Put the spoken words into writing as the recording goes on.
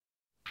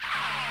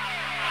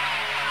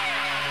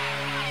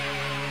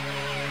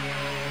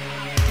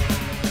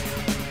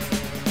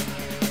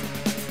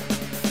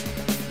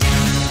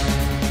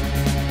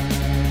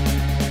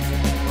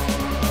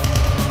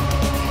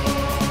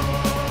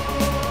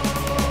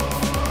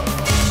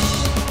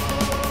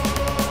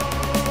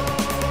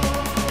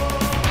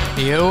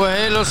Jú,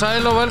 heil og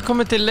sæl og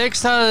velkomin til leiks.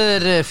 Það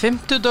er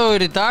 50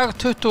 dagur í dag,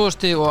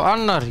 20. og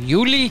 2.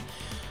 júli.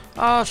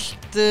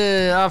 Allt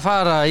að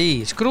fara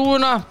í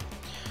skrúfuna,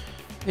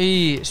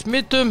 í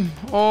smittum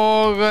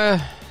og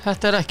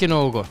þetta er ekki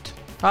nógu gott.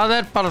 Það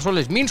er bara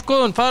svoleiðis. Mín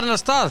skoðun farin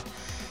af stað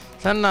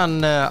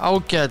þennan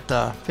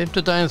ágæta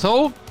 50 daginn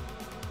þó.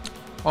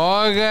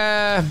 Og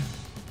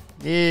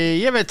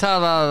ég veit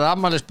það að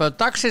afmælisbörn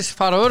dagsins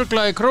fara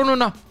örugglega í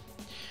Krónuna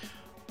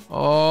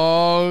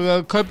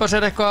og kaupa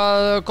sér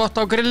eitthvað gott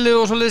á grilli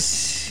og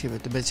svoleiðis. Ég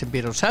veit eitt sem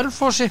býr á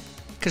Selfossi,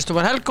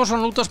 Kristoffer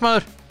Helgason,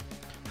 útvarpsmaður.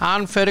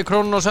 Hann fer í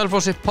Krónuna á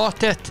Selfossi,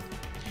 pottþétt.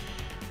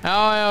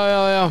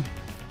 Já.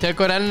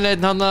 Tekur enn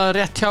einn hann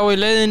rétt hjá í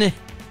leiðinni.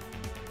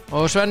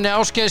 Og Sveinn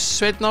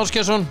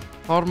Ásgeirsson,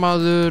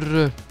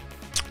 formaður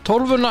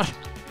 12-unnar,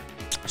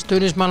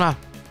 stuðningsmanna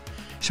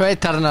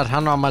sveitarinnar,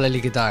 hann á afmæli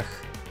líka í dag.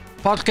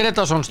 Páll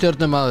Gretarsson,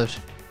 stjörnumaður,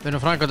 við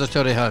erum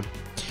framkvæmdastjóri í höfn.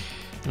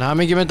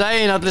 Hamingju með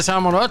daginn allir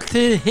saman og öll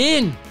þið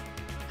hinn.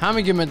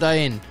 Hamingju með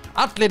daginn,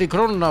 allir í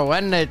Krónuna og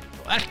enn einn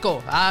og Elko.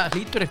 Það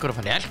hlýtur einhver að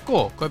fara í Elko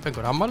og kaupa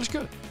einhver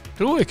afmælisgjöf.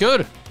 Trúi ekki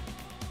öðru.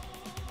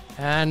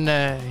 En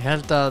ég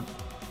held að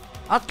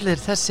allir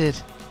þessir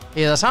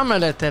eða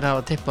sammeilegt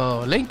hafa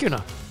tippað á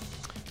lengjuna.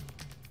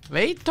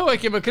 Veit þó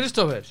ekki með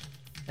Kristoffer.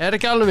 Er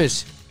ekki alveg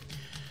viss.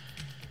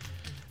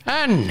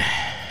 En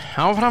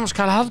áfram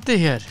skal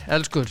haldið hér,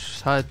 elskur.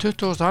 Það er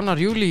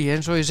 22. júli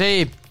eins og ég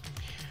segi.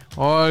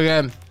 Og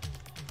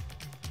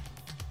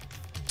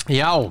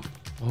já,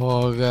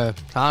 og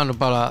það er nú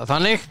bara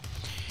þannig.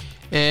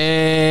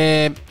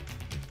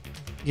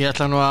 Ég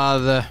ætla nú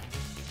að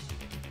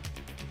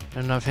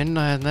reyna að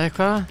finna hérna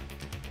eitthvað.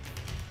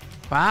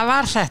 Hvað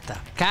var þetta?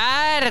 Hvað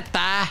er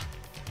þetta?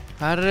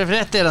 Hvað eru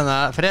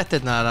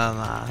fréttirnar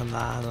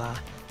hana?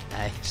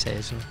 Nei,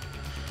 segið svona.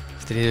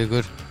 Stríðu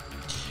ykkur.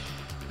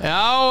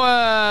 Já,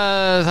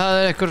 það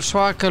er einhver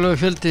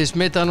svakalegu fjöldi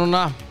smita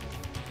núna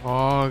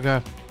og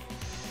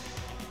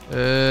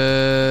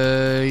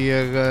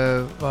ég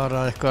var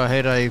eitthvað að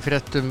heyra í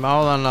fréttum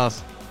áðan að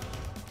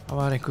það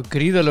var einhver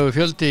gríðalegu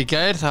fjöldi í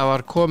gær. Það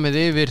var komið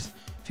yfir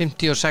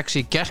 56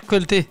 í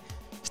gærkvöldi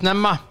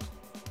snemma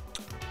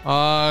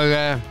og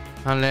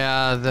þannig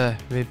að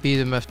við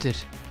bíðum eftir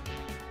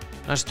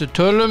næstu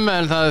tölum,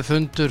 en það er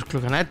fundur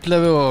klukkan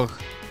 11 og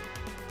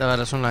það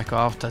verða svona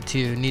eitthvað 8,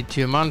 10,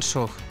 90 manns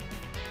og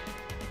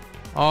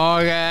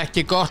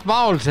ekki gott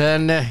mál.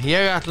 En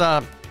ég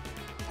ætla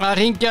að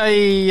hringja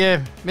í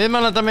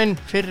viðmælanda minn,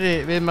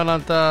 fyrri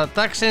viðmælanda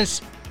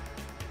dagsins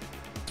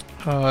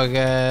og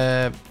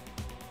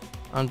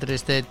Andri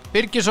Steinn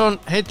Birgisson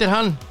heitir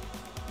hann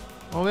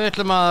og við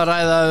ætlum að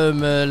ræða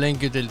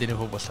lengjudeildinni í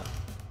fótbolta.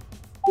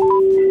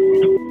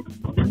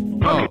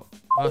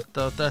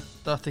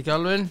 Þetta ekki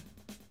alveg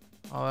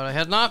að vera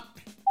hérna.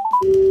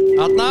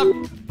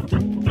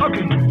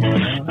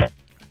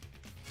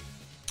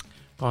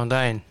 Góðan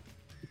daginn.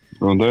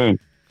 Góðan daginn.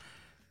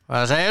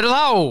 Hvað segirðu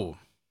þá?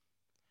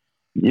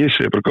 Ég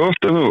segi bara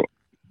gott en þú?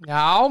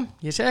 Já,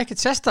 ég segi ekkert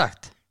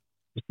sérstakt.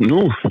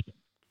 Nú?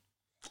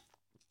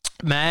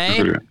 Nei,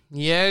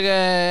 ég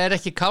er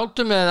ekki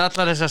kátur með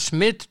allar þessar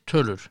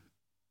smittölur.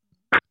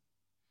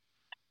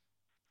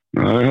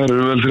 Nei, það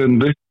eru vel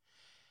þreytandi.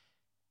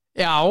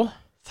 Já,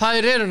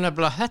 þær eru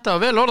nefnilega, þetta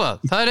var vel orðað,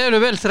 þær eru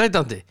vel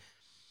þreytandi.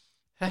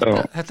 Þetta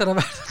er að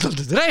verða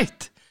alltaf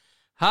þreytt.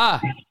 Ha?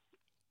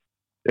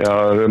 Já,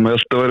 þegar maður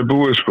alltaf verið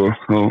búið, sko,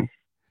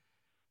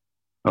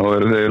 þá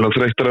eru þeir eiginlega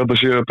þreyttar að þetta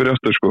séu að byrja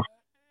aftur, sko.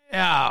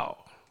 Já,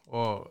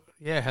 og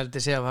ég held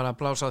ég sé að fara að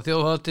blása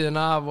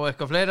þjóðhátíðina af og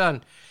eitthvað fleira, en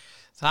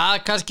það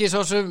er kannski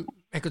svo sem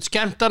eitthvað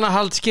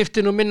skemmtanahald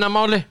skiptir nú minna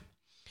máli.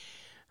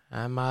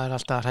 En maður er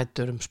alltaf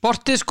hræddur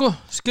sportið, sko,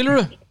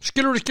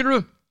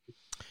 skilurðu?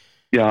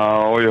 Já,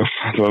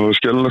 það var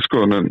skellilegt, sko,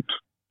 en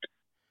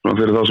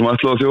fyrir þá sem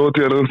ætlaði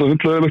þjóðhátíð er þetta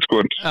hundleðilegt, sko.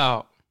 Já.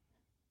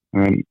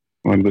 En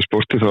þetta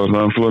sportið þá er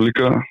það alltaf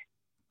líka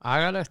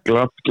agalegt.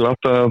 Glatt að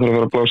það þarf að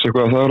fara að blása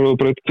eitthvað þar og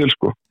breyta til,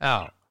 sko. Já.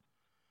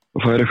 Og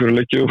það er eitthvað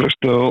leikið og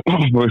fresta og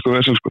eitthvað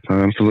vesen, sko. Það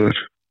er alltaf það er.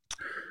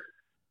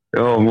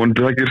 Já,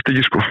 vonandi það gerist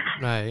ekki, sko.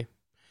 Nei.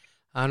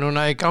 Það er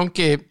núna í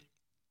gangi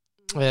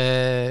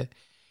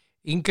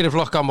yngri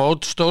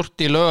flokkamót stórt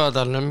í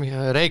Laugardalnum,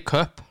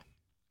 Reykjöp.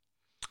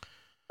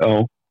 Já.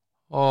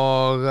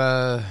 Og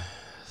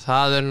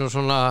það er nú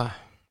svona,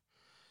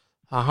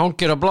 það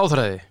hangir á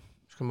bláþræði,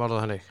 sko maður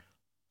það þannig.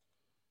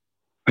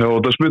 Já,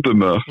 það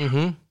smittum með það.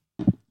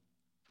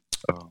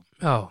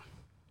 Já.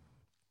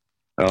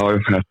 Já,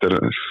 þetta er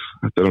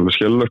alveg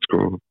skellilegt, sko.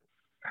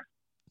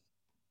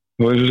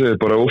 Og eins og segir,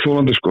 bara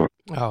óþólandi, sko.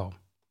 Já.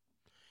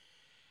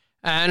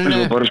 En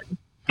það bara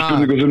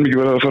spurningu þurfum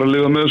ekki verið að fara að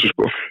lifa með þessu,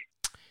 sko.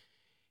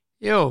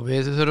 Jú,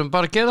 við þurfum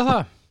bara að gera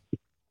það.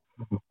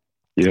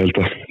 Ég held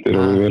að þetta er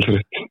alveg vel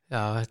þreytt.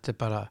 Já, þetta er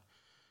bara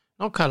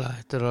nákvæmlega,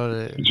 þetta er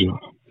alveg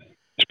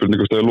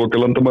spurningu stæði að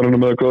loka landamærinu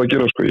með hvað að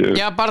gera, sko.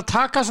 Já, bara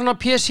taka svona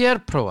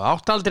PCR-prófa,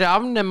 átt aldrei að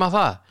afnema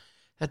það.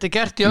 Þetta er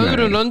gert í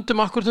öðrum löndum,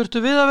 akkur þurftu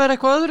við að vera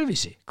eitthvað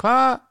öðruvísi.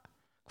 Hvað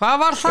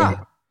var það?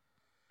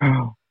 Já,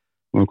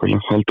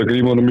 nákvæmlega, halda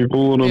grímanum í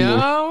búðunum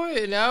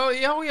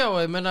já,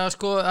 ég meina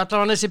sko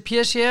allavega þessi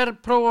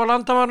PCR-próf á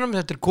landavarnum,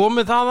 þetta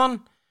komið þaðan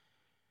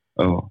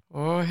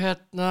og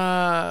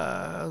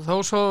þó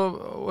svo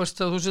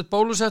veist að þú sett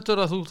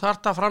bólusettur að þú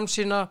þarft að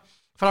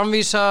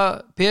framvísa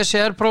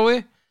PCR-prófi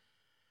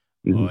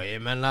og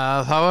ég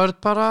meina það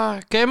bara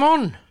game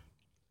on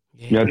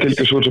Já, til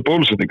þess að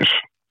bólusetningar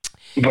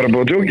bara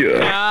búið að djóki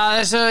það Já,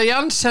 þessi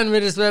Janssen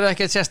virðist vera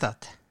ekkert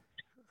sérstætt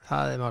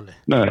það máli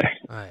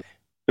Nei.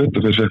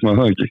 Þetta fyrst fekk maður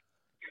það ekki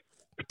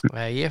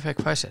Nei, ég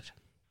fekk Pfizer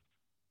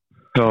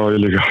Já, ég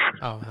líka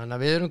Já, þannig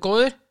að við erum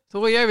góðir þú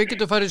og ég, við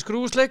getum farið í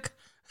skrúfsleik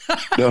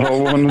Já,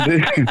 vonandi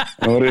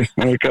Það var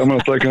gaman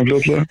að taka hann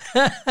fljótlega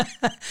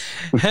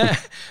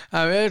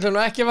Við ætlum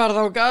ekki að fara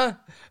þangað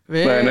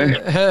Nei.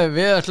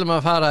 Við ætlum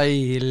að fara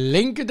í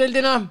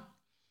lengjudeildina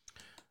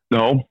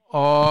Já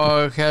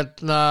og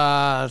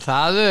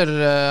það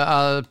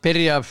að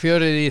byrja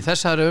fjörið í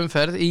þessari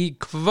umferð í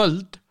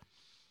kvöld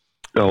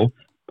Já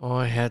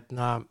og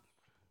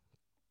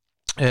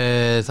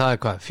það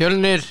hvað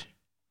Fjölnir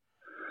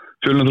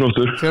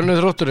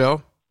Þróttur já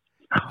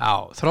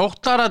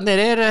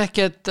Þróttararnir eru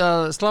ekkert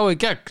að slá í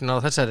gegn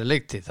á þessari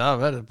leiktíð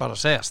það verður bara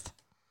að segjast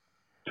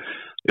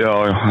Já,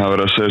 það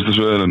verður að segjast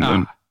þessu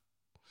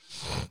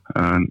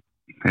en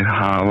þeir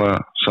hafa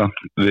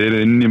samt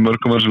verið inn í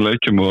mörgum þessum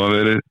leikjum og það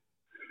verið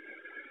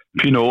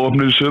pínu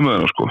óöfnir í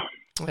sömuðina sko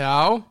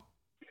Já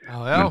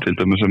en til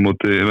dæmis að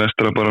móti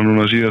vestra bara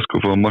núna síðan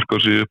sko fá marka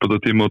á sig upp á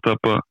þetta tíma og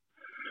tapa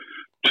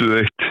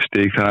 2-1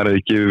 stig þar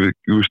eða gefið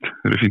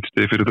það eru fínt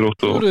stig fyrir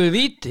Þrótt og klúruðu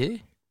víti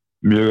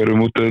mjög verið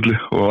mótiðalli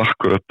og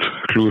akkurat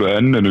klúra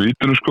enninu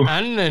vítinu sko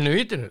enninu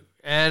vítinu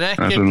er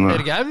ekki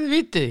efið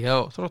víti hjá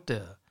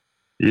Þróttið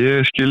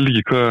ég skil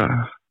ekki hvað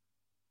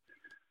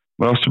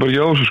maður átti bara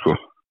ekki á þessu sko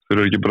þeir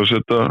eru ekki bara að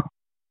setja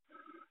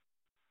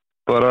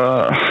bara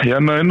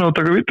hérna inn á að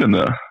taka vítin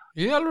eða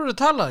ég alveg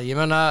talað, ég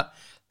meina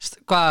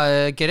hvað,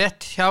 ekki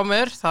rétt hjá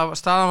mér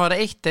staðan var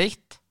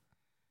 1-1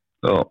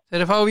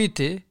 þeir fá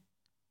víti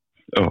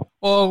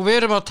og við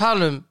erum að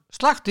tala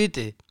slagt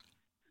víti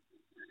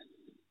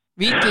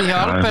hjá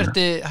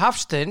Alberti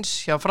Hafsteins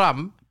hjá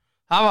Fram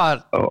það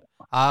var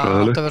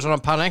átti að vera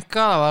svona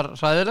panenka, það var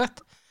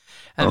hræðilegt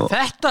en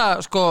þetta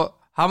sko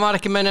hann var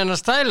ekki með neina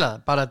stæla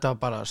þetta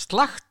var bara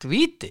slagt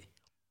víti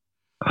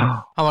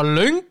hann var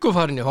löngu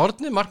farin í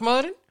horni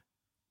markmaðurinn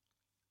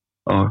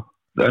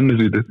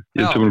ennið vítið,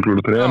 ég sem hann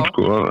klúra 3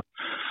 sko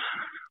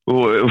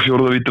og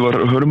fjórða víti var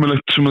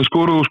hörmulegt sem það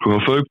skoruðu sko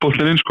og fauk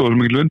boltin inn sko, það var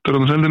mikil vindur á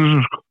það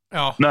seldinu sko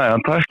nei,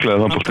 hann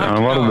tæklaði það boltin,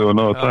 hann varði og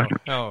náði að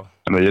tækla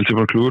en ég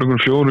sem hann klúra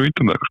 4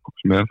 vítum sko,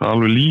 sem er það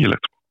alveg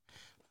lýgilegt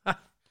sko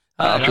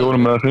það er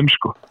 4 með 5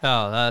 sko já,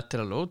 það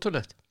er alveg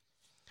ótrúlegt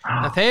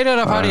en þeir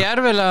eru að fara í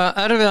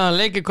erfiðan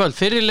leik í kvöld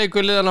fyrir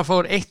leikurliðana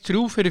fór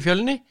 1-3 fyrir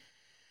Fjölni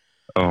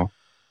já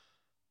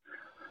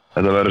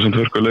þetta verður sem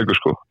törku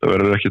leikur sko það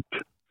verður ekkit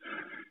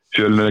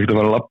Fjölnir ekkert að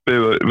fara að lappi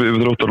við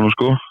Þróttarunum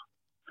sko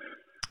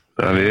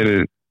það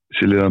verið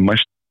síðan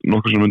mæst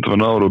nokkuð sem myndi að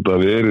fara náður og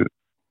það verið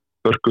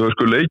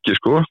örku leiki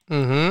sko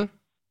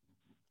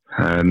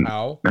en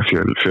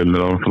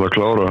Fjölnir á að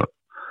klára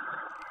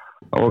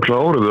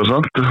það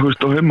samt þú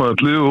veist á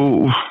heimaðalli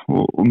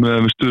og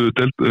með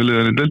stuðu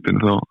liðan í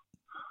deildinu þá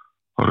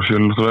var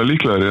Fjölnir það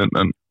líklegri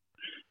en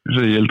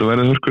ég held að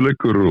verið örku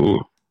leikur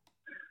og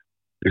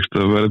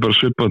það verið bara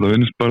svipað það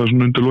vinnst bara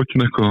svona undir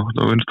lokin eitthvað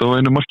það vinnst á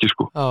einu marki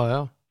sko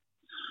já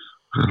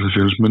það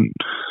Fjölnismenn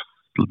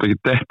þetta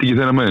detti ekki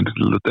þeirra megin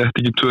þetta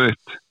detti ekki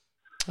 2-1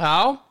 já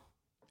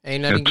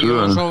Einar Ingi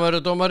Jónsson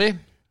verður dómari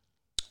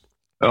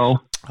já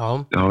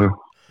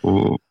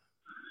og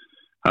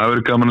það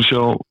verður gaman að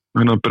sjá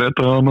hérna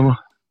Breta að með það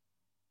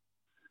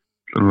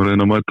þannig að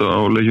reyna að mæta á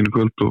leikinu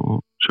kvöld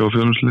og sjá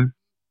Fjölnislið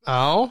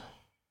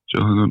sjá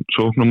þennan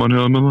sóknumann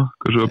hjá það með það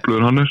hversu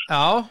öflugur hann er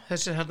já,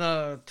 þessi hérna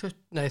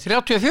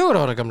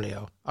 34 ára gamli,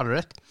 já,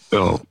 alveg rétt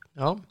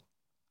já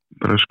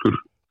breskur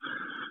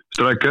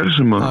strækjar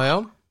sem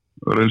að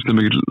reynsli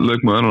mikið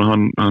leikmaður og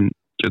hann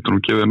getur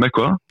gefið hann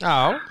eitthvað já,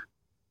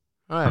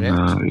 það er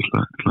rétt ég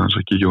ætla hans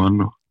að kíkja á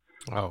hann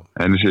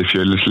en ég sé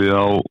Fjölnislið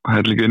á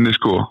hellinga inni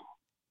sko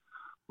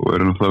og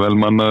eru náttúrulega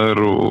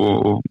velmannaður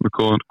og með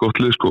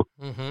gott lið sko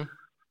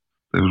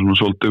þeir eru svona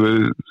svolítið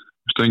við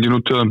stöngin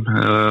út til þeim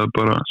eða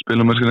bara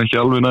spila með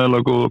ekki alveg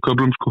nægilega góð á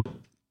köflum sko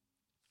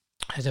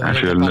þetta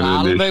verður bara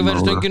alveg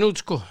verið stöngin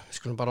út sko við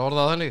skulum bara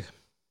orða það þannig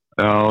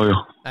já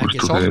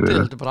ekki svolítið,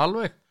 þetta er bara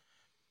alveg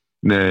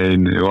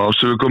nei og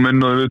Ásöfu kom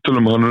inn og við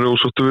tölum og hann er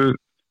ósóttu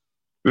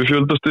við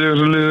fjöldastiga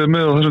sem liðið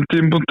með á þessum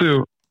tímapunkti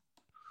og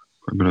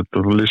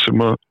þetta var lið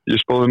sem að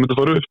ég spáði að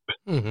fara upp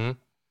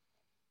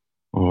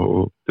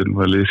og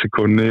það lið sem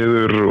kom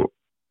niður og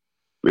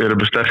við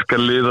erum með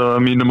sterkar lið að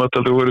mínum að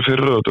þetta voru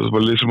fyrra og þetta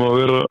var lið sem að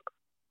vera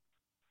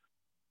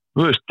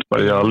þú veist,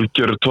 bara í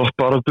algjör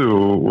toppbaráttu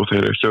og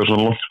þeir ekki að vera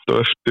svona langt á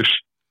eftir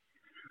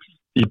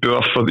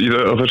IBF á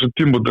þessum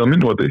tímapunkti að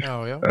mínu mati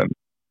en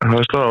það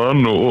er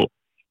staðan og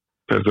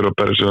þeir þurfa að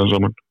berja sig þann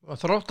saman og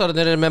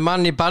Þróttararnir er með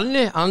mann í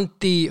banni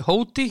Andi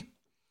Hóti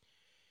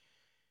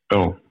já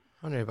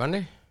hann er í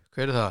banni,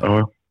 hver er það?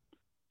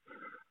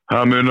 já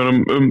það munar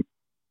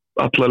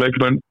alla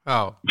leikmenn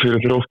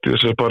fyrir Þrótti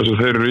þess að bara sem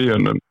þeir eru í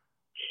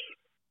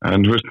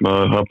en þú veist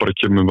maður, það bara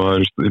kemur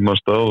maður í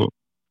maður stað og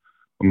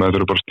maður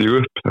þurfa bara að stíga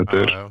upp þetta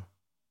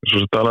svo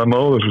sem talaði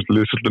áður,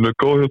 liðsildin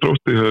góð hjá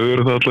Þrótti, það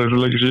verður það allar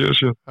sem leikir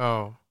sér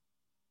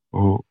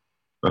og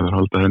það er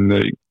haldið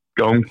henni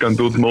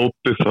gangandi út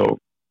móti þá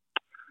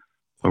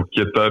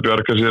geta það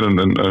bjarga sér en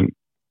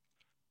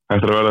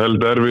þetta að vera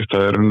heldur erfitt,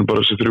 það er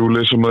bara þessi 3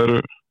 lið sem eru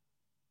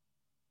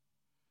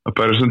að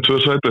bæra sem 2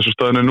 sæti þessu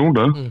staðinu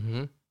núna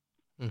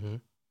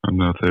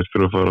þannig að þeir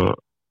fyrir að fara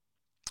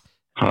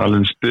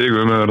halinn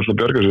stigum eða alltaf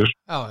bjarga sér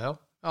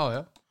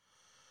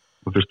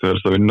og fyrst það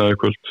að vinna í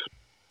kvöld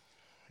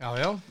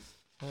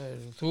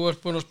þú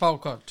ert búin að spá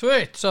hvað?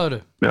 2-1 sagður þú?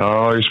 Já,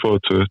 ég spáði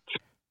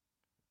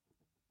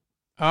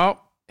 2-1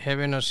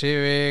 hefina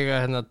Sivig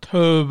hérna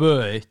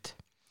 2-1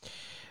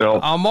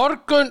 á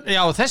morgun,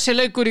 þessi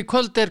leikur í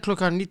kvöld er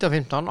klukkan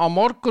 19:15 á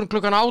morgun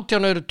klukkan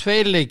 18 eru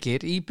 2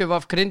 leikir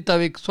IBVF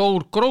Grindavík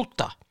Þór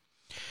Gróta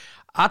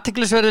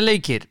athyglisverðir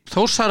leikir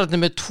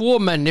Þórsararnir með 2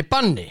 menn í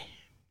banni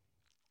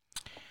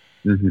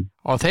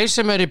og þeir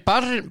sem eru í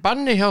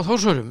banni hjá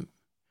Þórsurum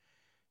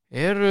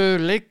eru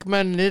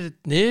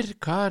leikmennirnir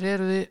hvar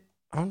eru þið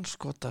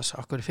anskotas,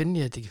 akkur finn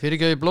ég þetta ekki fyrir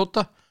ekki að ég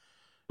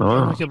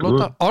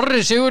blóta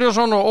Orri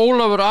Sigurjónsson og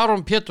Ólafur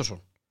Aron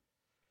Pétursson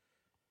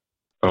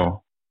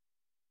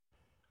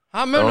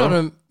það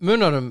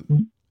munar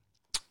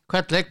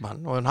hvert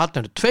leikmann og hann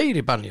eru 2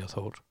 í banni á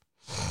Þór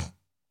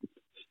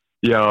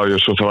Já,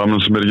 svo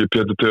framan sem ekki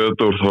Pétur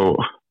Theodór þá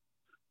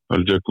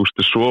held ég að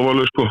Gústi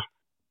Sofalu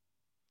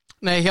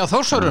Nei, hjá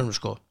Þórsarunum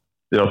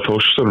Já,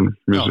 Þórsarunum,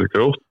 mjög sér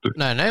Gróttu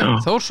Nei,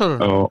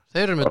 Þórsarunum,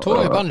 þeir eru með 2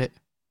 í banni ég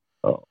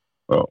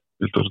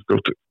held að það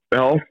Gróttu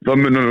Já, það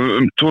munar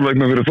 2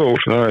 leikmenn fyrir Þór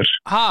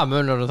það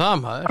munar það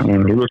maður Það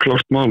er alveg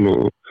klárt mál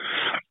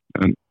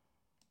en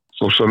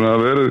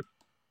Þórsarunum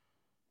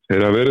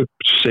þeir hafa verið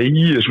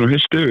segið svona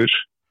heilt yfir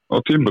á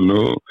tímabili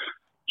og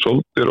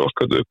svolítið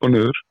okkar upp og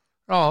niður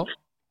það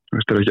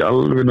er ekki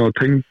alveg ná að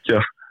tengja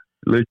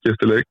leiki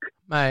eftir leik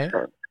Nei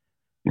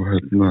og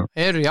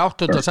eru í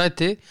 8.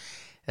 sæti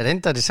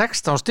reyndar í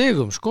 16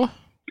 stigum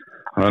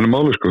það er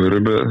máli þeir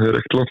eru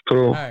ekkert langt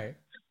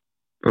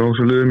frá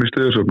svo liðum í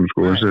stigasöfnum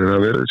það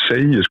er verið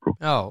segið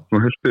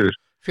svona heilt yfir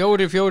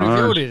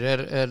 4-4-4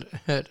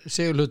 er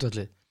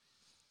sigurhlutvallið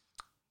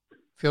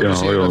 4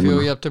 sigur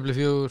 4 jafntefli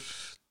 4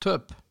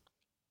 töp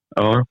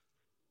Já,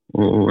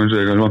 og eins og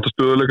ég kannski vant að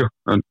stöðuleika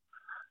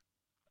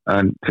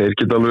en þeir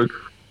geta alveg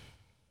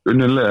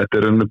unnilega, þetta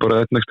er unni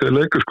bara etnægstæði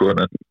leikur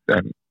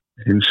en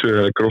hins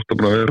vegar er Grótta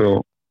búin að vera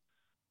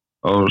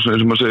á eins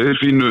og maður segir,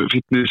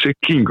 fínni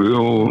siglingu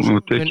og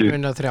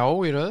vinna 3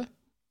 í röð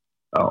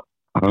Já,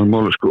 það er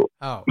máli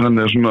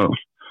þannig að svona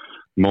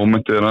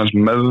momentið er aðeins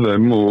með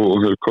þeim og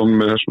þeir komið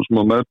með svona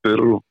smá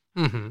meðbyr og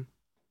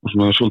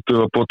svona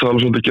svolítið að búið að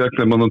tala svolítið gegn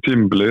þeim annan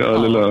tímabili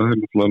aðlilega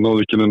þeir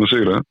náðu ekki neina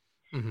sigra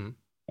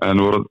en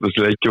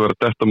þessi leiki var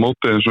að detta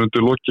mótið eins og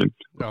undir lokin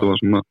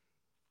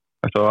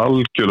þetta var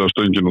algjörlega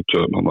stöngin út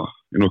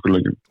í nokkur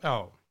leikum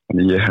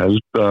þannig ég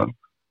held að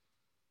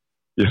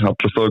ég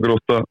hafðast að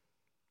Grótta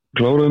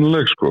klára þennan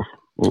leik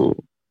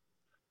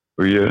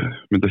og ég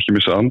myndi ekki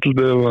missa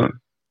andlitið ef að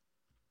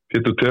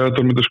Pétur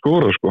Theodór myndi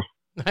skora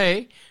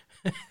Nei,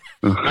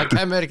 það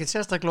kemur ekkert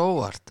sérstaklega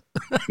óvart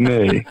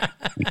Nei,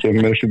 það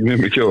kemur ekkert mjög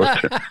mikið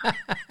óvart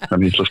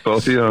þannig ég ætla að spá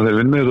því að þeir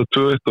vinna þetta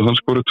 2-1 og hann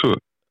skori 2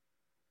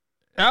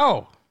 Já,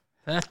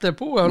 þetta er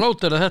búið á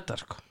nótur að þetta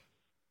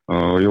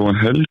og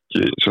Jóhann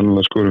Helgi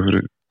sannlega skori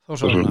fyrir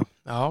Þórsaruna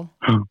það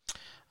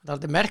er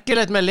aldrei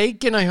merkilegt með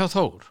leikina hjá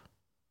Þór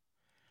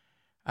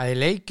að í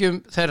leikjum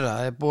þeirra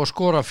er búið að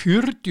skora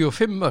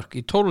 45 mörk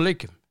í 12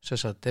 leikjum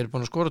þeir eru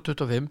búin að skora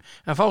 25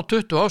 en fá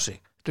 20 á sig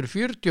þetta eru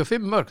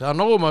 45 mörk, það er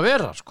nógum að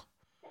vera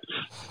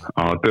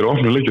þetta er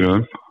ofnir leikinu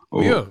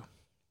mjög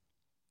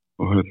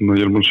og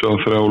ég er búin að sjá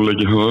 3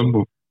 leiki hjá þeim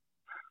og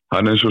það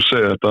er eins og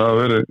segja það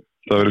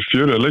verið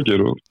 4 leikir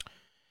og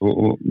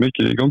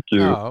mikið í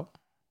gangi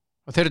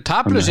og þeir eru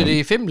tablusir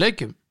í 5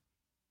 leikjum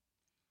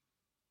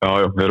Já,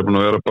 þeir eru búin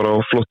að vera bara á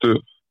flottu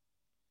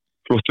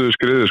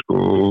skriði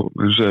og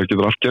eins og segja,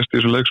 getur allt gæst í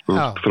þessu leik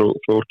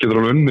Þór getur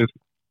alveg unnið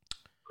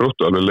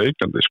Gróttu alveg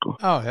leikandi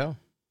Já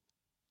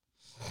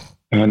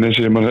en eins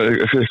og ég maður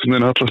einhvern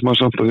veginn allast maður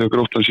samt að því að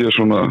Gróttan sé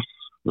svona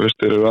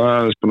þeir eru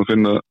aðeins búin að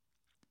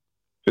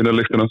finna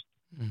lyktina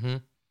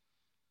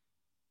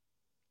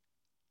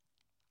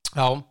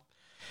Já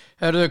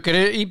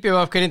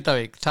IBVF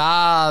Grindavík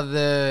það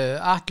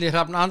Atli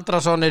Hrafn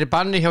Andrason er í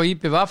banni hjá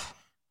IBVF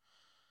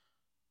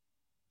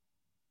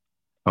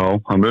Já,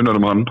 hann munar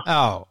hann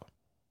Já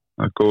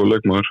það er góð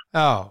leikmaður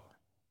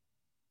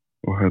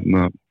og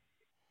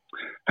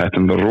þetta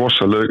er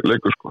rosa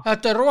leikur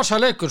Þetta er rosa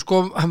leikur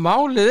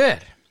málið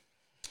er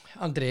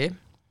Andri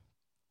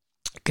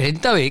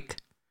Grindavík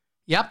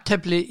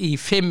jafntefli í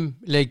 5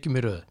 leikjum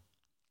í röð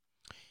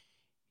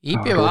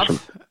IBVF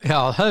já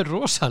það er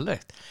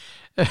rosalegt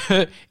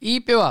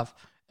IBVF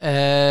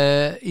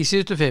í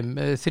síðustu 5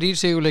 3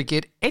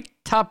 sigurleikir, 1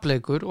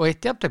 tapleikur og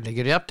 1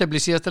 jafntefli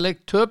í síðasta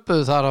leik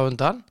töpuðu þar á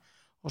undan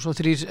og svo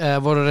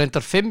voru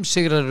reyndar 5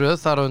 sigrar í röð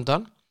þar á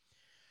undan.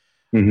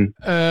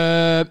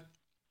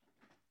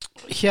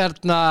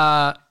 Hérna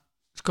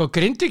sko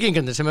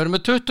Grindvíkingarnir sem eru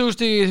með 20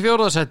 stig í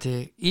 4. sæti,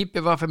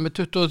 IBVF með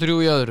 23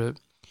 í öðru.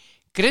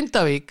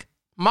 Grindavík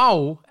má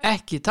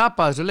ekki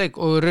tapa þessu leik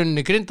og í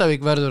rauninni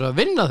Grindavík verður að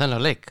vinna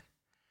þennan leik.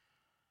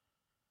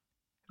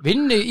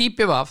 Vinni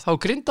IBVF þá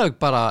Grindavík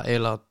bara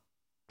eiginlega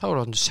þá er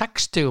hann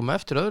 6 stigum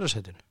eftir öðru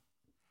sætinu.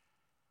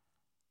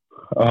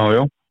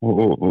 Já,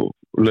 og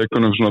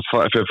leikunum svona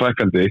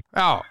fækkandi.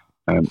 Já.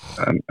 En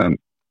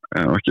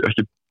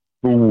ekki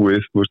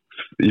búið, þú veist,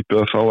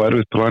 IBVF á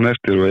erfitt plan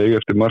eftir og eiga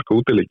eftir marga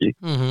útileiki.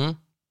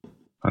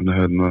 Þannig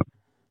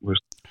þú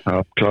veist,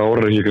 það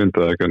klárar ekki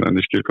Grindavík en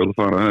ég skil hvað það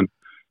fara en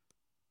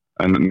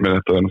með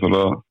þetta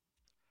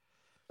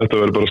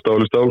verður bara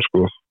stál í stál,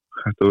 sko.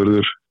 Þetta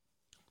verður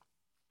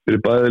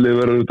fyrir bæðilið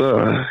verður þetta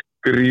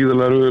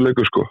gríðarlega rauður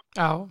leikur, sko.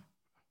 Já,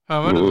 það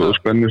verður það. Og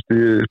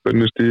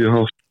spennust í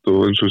hátt og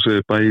eins og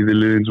segir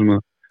bæðiliðin svona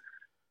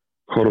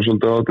horfa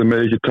svolítið á þetta með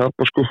ekki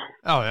tapa, sko.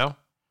 Já.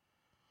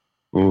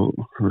 Og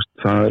veist,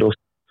 það er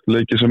oft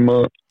leiki sem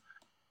að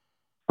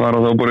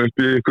fara þá bara upp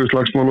í eitthvað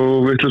slagsmál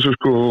og vitleysu,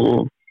 sko,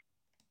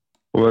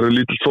 og verður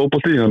lítill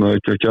fótbolti, þannig að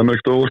ekki annað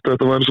ekkert óvart að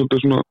þetta væri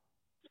svolítið svona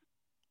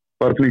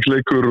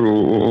barningsleikur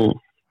og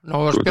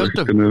Nóga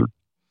spjöldum.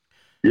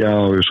 Já,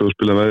 ég svo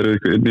spila veðrið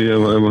eitthvað inni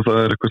ef það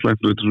er eitthvað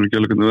slæmt hlutur sem við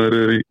gæla hvernig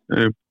veðrið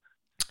er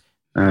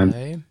en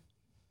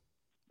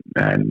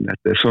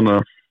þetta er svona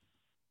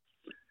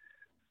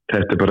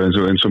þetta er bara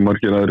eins og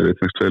margir aðri við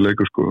tveir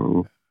leikur, sko,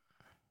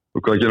 og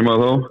hvað gerir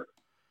maður þá?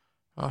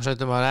 Þá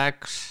setur maður X.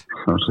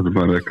 Þá setur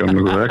maður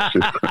gamlega X.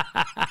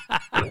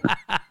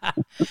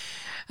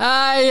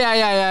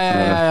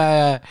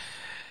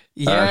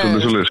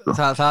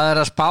 Það er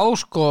að spá,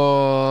 sko,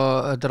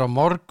 þetta er á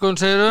morgun,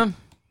 segiru.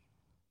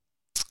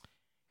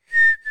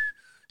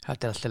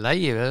 Þetta er alltaf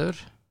lægi veður.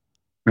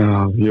 Já,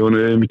 ég var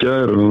nefnir í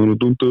gær og það var nú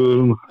dundur.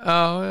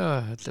 Já,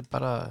 þetta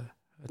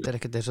er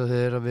ekkert eins og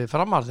þegar við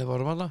framar þegar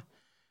vorum alla.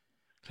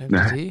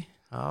 Nei.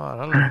 Það var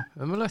alveg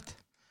umulegt.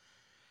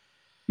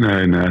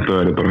 Nei, þetta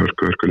verður bara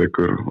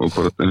hörkuleikur og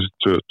bara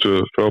þessi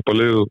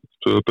frábælið og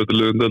betur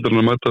liðin deildar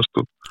en að mætast.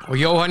 Og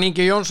Jóhann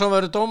Ingi Jónsson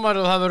verður dómari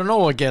og það verður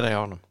nóg að gera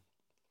hjá honum.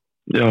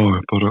 Já,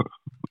 bara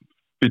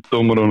fýtt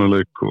dómar á hana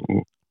leik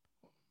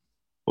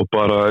og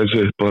bara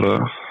þessi, bara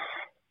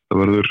það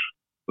verður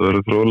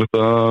fróðlegt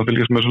að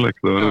fylgjast með þessu leik.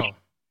 Það verður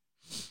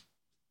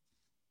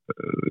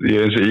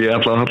ég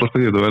ætla að hallast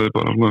því, þetta verður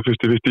bara svona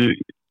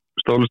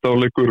 50-50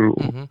 stáleikur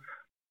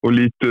og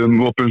lítið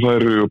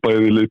opinfæri og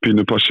bæði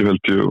liðpínu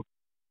passíveldi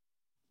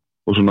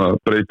og svona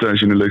breyta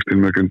eins í leikstíl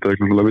með Grindavík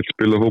náttúrulega vill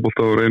spila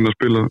fótbolta og reyna að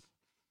spila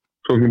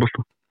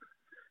sóknarbolta.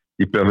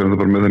 Ég beða fyrir það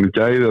bara með þenni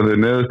gæði að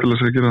þeir neðast til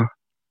að segja það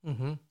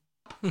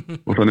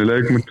og þannig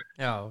leikmenn.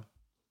 Já.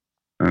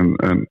 En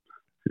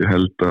ég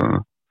held að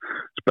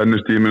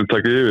spennustími mun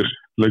taka yfir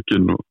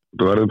leikinn og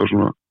það verður bara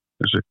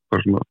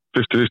svona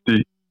fyrst í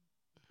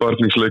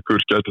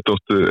barningsleikur gæti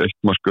dóttið 1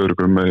 mark öðru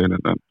hverjum megin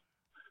en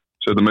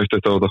setjum 1-1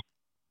 á þetta.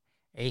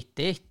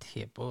 1-1,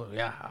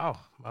 já,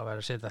 maður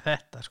verður að setja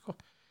þetta, sko.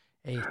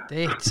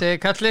 1-1, segir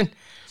kallinn.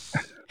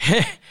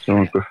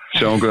 Sjáum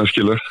hvað það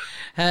skilur.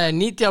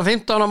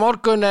 19:15 á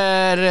morgun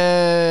er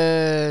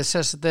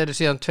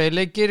síðan 2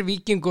 leikir,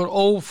 Víkingur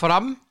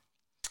Fram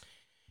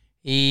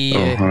í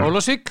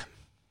Ólafsvík.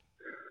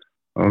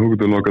 Já, þú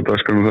getur lokað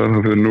dagskránum þar,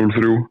 það fyrir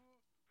 0-3.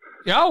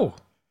 Já.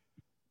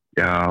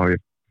 Já,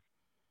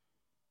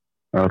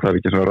 það er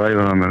ekki svo að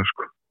ræða það með,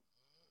 sko.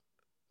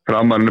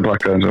 Framarinn er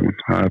pakkaðin saman.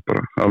 Það er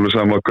bara alveg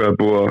sama hvað er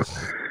búið að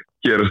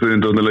gera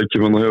stuðindóðni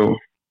leikjum hann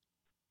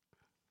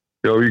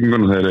hjá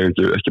Víkingunum. Það er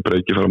ekki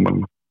breykið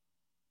framarinn.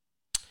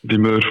 Því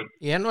miður.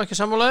 Ég er nú ekki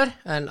sammálaður,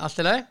 en allt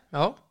í lagi,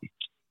 já.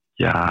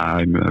 Já,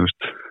 ég með það,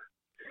 veist.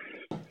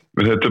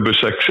 Við þetta byrð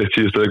 6-1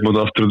 síðustu leik móti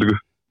Afturöldingu.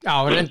 Já,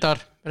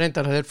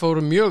 reyndar, þeir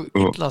fóru mjög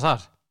illa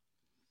þar.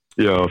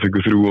 Já, fengu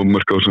 3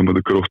 mörk á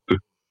sambandi Gróttu.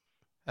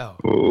 Já.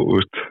 Og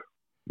veist,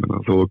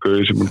 þó að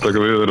Gauði sem mun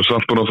taka við þeirra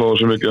samt búin að fá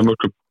þessu mikið af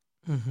mörkum.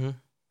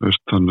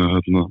 Veist, þannig að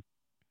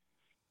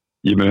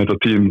ég með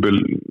þetta tímabil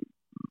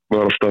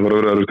var alltaf að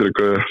vera öðru fyrir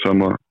Gauði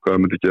sama hvað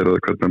það myndi gera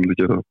eða hvernig það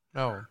myndi gera.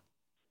 Já.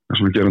 Það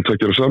sem við gerum 2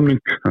 ára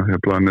samning, því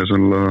að planið er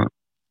sannlega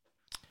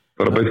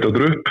bara að byggja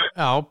þetta upp.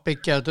 Já,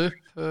 byggja þetta upp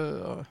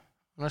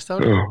næsta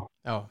ári.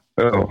 Já,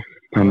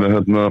 þannig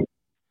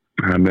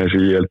þessi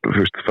ég held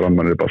fyrst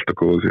framan er alltaf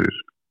góð fyrir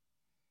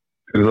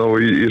þá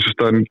í þessu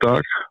staðin í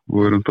dag og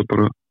við erum það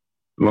bara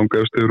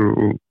langa efstir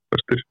og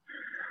bestir.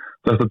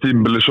 Þetta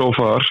tímabili so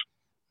far,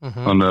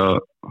 þannig að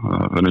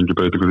það er engin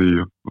breyting á því.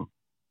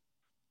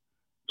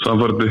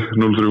 Samfærdi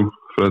 0-3,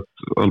 Fred,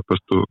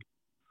 Albert og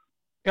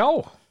Já.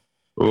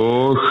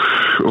 Og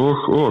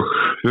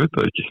ég veit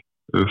það ekki.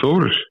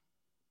 Þórir.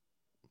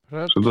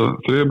 Þetta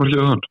 3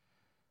 markið að hann.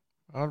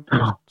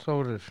 Albert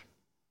Þórir.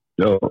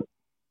 Já.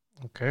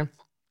 Ok.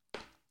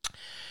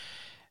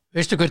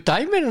 Veistu hver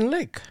dæmir hann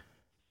leik?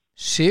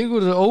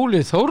 Sigurður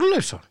Óli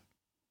Þórleifsson.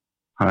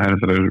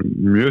 Það er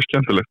mjög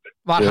skemmtilegt.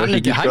 Var hann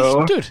ekki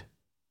hættur?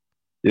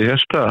 Ég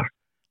held það.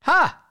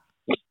 Ha?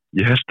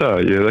 Ég held að,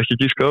 ég hef ekki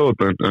gískað á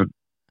þetta en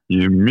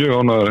ég er mjög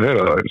ánægður að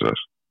heyra það eins og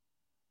þess.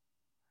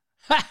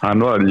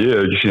 Ég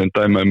hef ekki síðan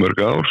dæma í mörg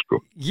ár, sko.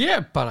 Ég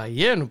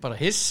er nú bara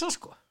hissa,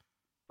 sko.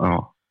 Já.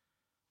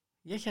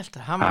 Ég held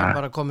að hann var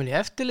bara komin í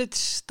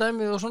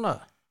eftirlitsdæmið og svona.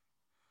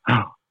 Já.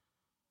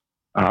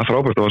 Það er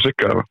frábært að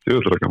Sigga það,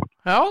 þjóðlega gaman.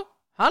 Já,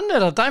 hann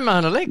er að dæma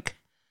hennar leik.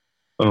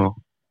 Já.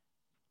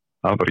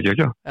 Það er bara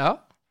ekki. Já,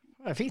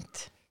 það er fínt.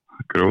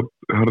 Grót,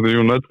 harði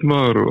United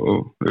maður og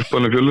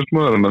uppalinn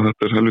Fjölnismaður, en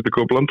þetta er helviti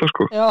góð blanda,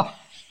 sko. Já.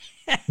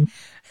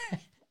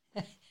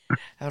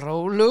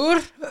 Rólugur,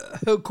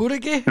 huggur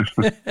ekki.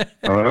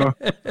 Já.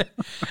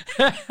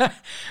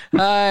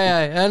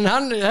 En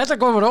þetta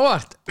komur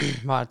óvart.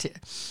 Það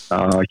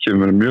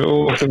kemur mjög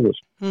óvart.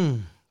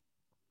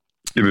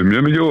 Kemur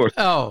mjög mikið óvart.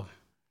 Já,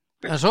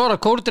 en svo er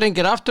að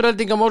Kórdrengir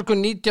afturheldinga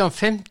morgun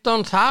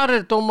 19:15. Þar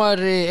er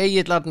dómari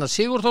Egill Arnar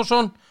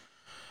Sigurþórsson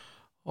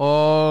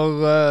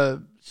og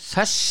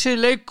þessi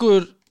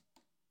leikur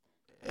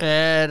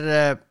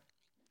er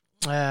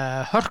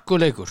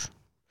hörkuleikur.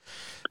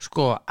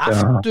 Sko,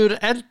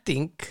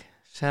 afturhelding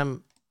sem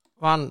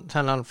vann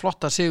þennan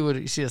flotta sigur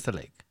í síðasta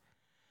leik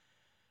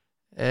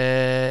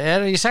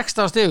er í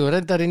 16 stigur,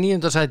 reyndar í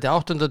 9. sæti,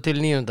 8. til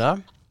 9.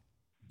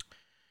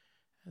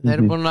 Þeir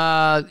eru búin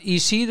að í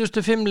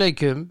síðustu 5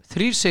 leikjum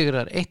 3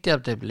 sigrar, 1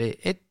 jafntefli,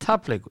 1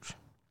 tapleikur.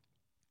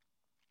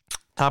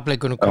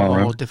 Tapleikunum kom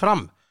á móti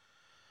Fram.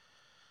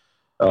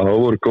 Já,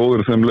 það voru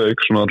góðir þeim leik,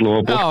 svona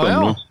allavega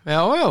boltanum.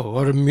 Já,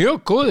 voru mjög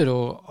góðir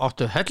og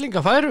áttu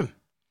hellingafærum.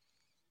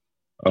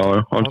 Já,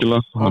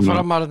 algjörlega. Og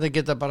Framarandi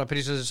geta bara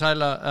prísað sér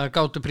sæla, eða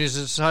gátu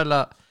prísað sér sæla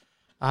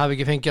að hafa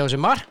ekki fengið á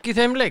sig mark í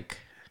þeim leik.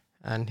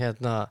 En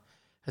þetta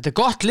er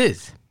gott lið.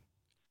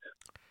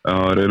 Já,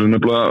 það eru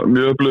nefnilega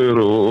mjög öflugir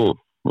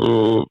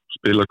og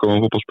spila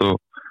góðan fótbolta og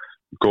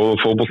góða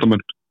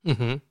fótboltamenn.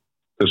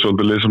 Það er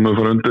svolítið lið sem hefur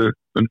farið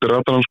undir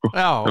radarinn, sko.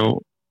 Já,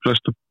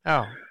 flestum. Já.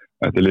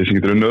 Þetta er lið sem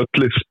getur unnið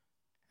öll lið.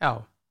 Já.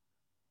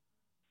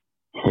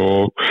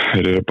 Og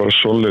þeir eru bara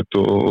solid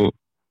og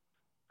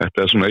þetta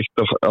er svona eitt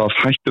af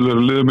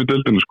hættilegur liðum í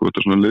deildinu, sko.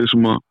 Þetta er svona lið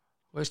sem að...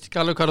 Veist ekki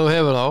alveg hvað þú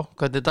hefur þá,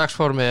 hvernig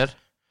dagsformið er?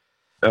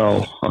 Já,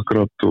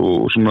 akkurat,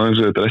 og svona eins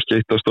og þetta er ekki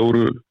eitt af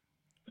stóru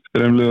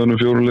 3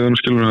 liðunum, 4 liðunum,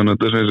 skilur, en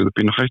þetta er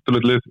pínu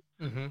hættulegt lið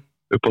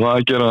upp á það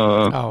að gera,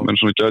 menn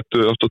svona gætu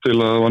alltaf til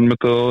að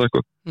vannmeta það á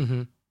eitthvað,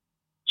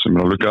 sem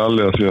er alveg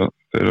galið að því að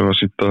þeir eru að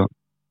sýnta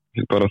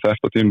bara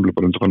þetta tímabili,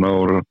 bara undir hana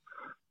ára,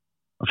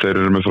 að þeir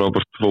eru með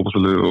frábært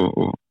fótboltalið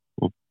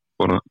og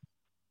bara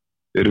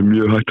eru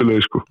mjög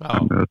hættulegi, sko.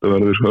 En þetta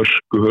verður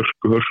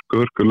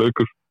hörku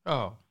leikur. Já.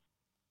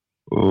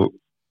 Og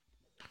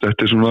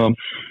þetta er svona,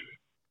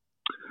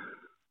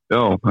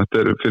 já, þetta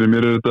er, fyrir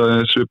mér er þetta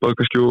svipað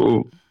kannski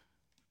og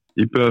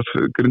IBF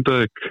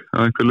Grindavík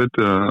að einhver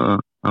leiti að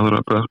það er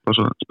að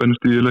passa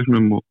spennust í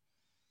leiknum og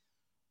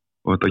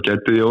þetta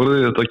gæti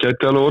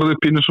alveg orðið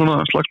pínu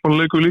svona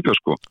slagsmálaleikur líka,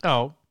 sko.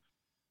 Já.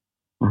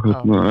 Og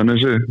en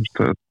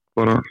þetta er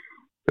bara,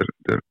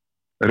 þetta er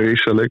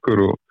reisa leikur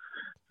og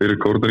fyrir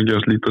Kórdrengi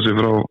að slíta sig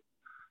frá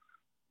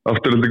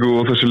afturheldingu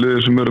og þessi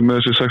liðir sem eru með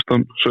þessi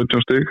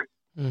 16-17 stig.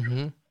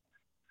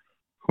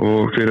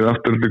 Og fyrir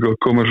afturheldingu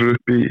að koma sér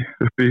upp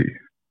í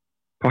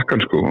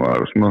pakkan, sko. Það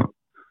er svona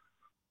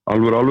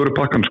alvöru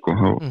pakkan, sko.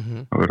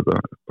 Það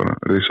verður bara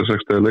reisa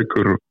 6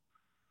 leikur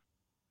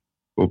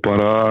og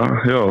bara,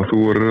 já, þú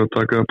verður að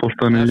taka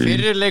boltan í...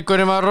 Fyrir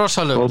leikurinn var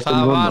rosalug.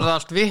 Það var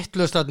allt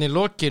vittlust þarna í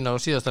lokin á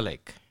síðasta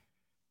leik.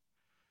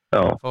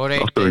 Já,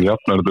 aftur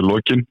jafnar þetta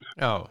lokin.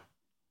 Já.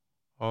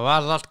 Og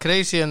var allt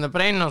crazy in the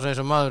brain eins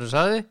og maður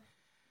sagði.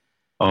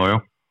 Já.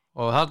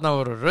 Og þarna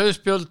voru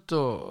rauðspjöld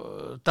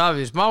og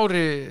Davís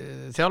Mári,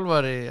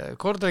 þjálfari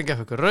Kórdrengja,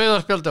 fekk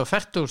rauðarspjöldi á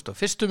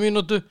 41.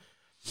 mínútu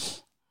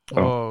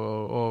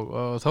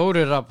og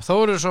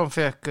Þórisson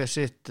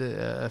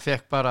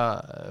fekk bara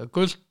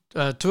guld,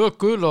 2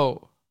 gul á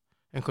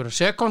einhverjum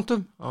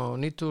sekundum á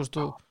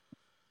 90.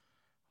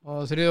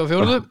 og 3. og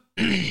 4.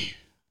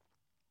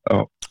 Já.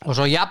 Og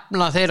svo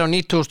jafna þeir á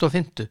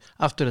 90.5.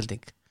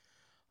 afturhelding.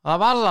 Það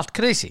var allt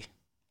crazy.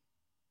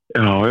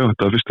 Já,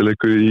 þetta var fyrsti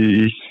leikur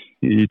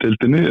í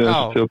deildinni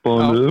eftir að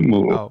báða liðum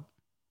og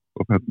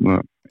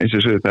eins og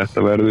ég segi,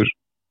 þetta verður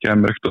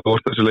kemur ekkert að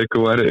orta þessi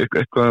leikur væri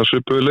eitthvað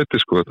svipuðu leiti,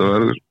 sko. Þetta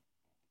verður,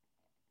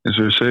 eins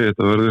og ég segi,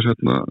 þetta verður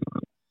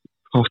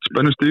hótt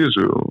spennust í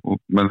þessu og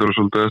menn þurfa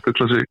svolítið að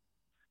stilla sig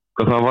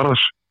hvað það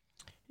varðar.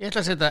 Ég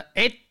ætla að setja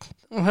 1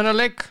 hennar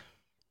leik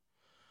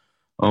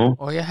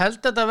og ég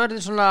held að þetta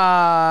verður svona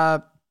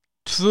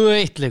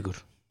 2-1 leikur.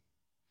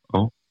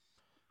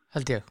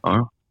 Held ég.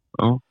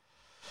 Já.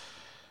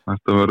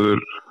 Þetta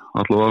verður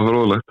allavega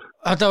fróðlegt.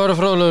 Þetta verður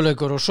fróðlegur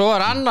leikur og svo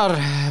er annar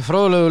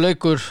fróðlegur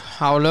leikur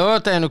á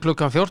laugardaginu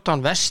klukkan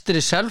 14 Vestri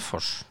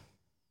Selfoss.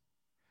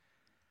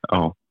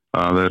 Já,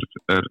 það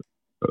er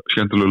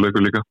skemmtilegur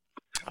leikur líka.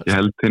 Ég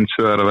held hins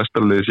vegar að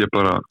Vestarliðið sé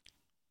bara,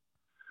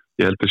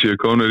 ég held að séu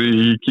konur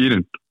í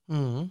gírinn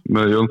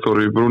með Jón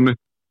Þóri í brúnni.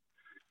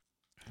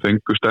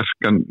 Fengu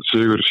sterkan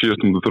sigur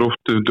síðastum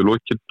Þróttu undir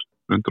lokin.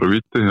 Undur á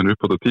víti, hérna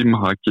upp á þetta tíma,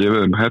 það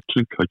gefið þeim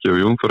helling, það gefið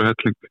Jón Þóri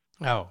helling.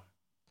 Já.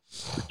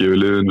 gefið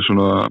liðinu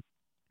svona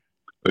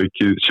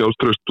aukið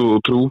sjálfstraust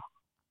og trú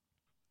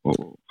og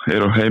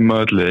á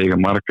heimavelli, eiga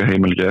marga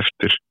heimaleiki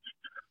eftir.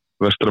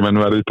 Vestramenn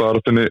verði í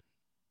baráttunni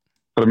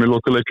fram í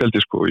lokaleik held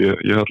ég sko.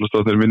 Ég hallast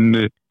að þeir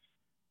vinni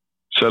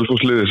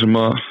Selfossliði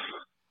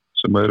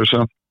sem eru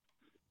samt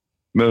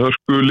með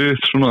hörkulið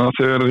svona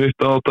þegar þeir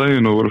hitta á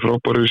daginn og voru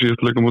frábæri í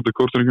síðasta leika móti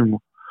Kortringum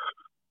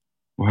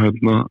og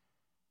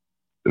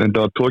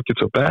reynda að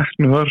tókits á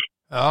bekknu þar.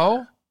 Já.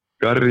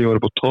 Garri var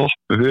upp á topp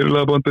með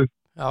fyrirliðabandið.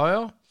 Já.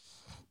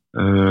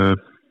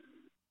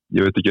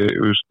 Ég veit ekki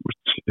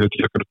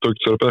hvað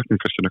tókits á bekknu,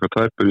 kannski eitthvað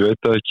tæpur, ég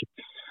veit það ekki.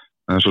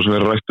 En svo sem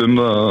við rætt að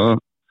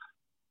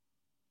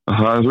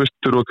það, þú veist,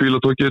 þurfa að hvíla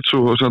tókits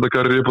og senda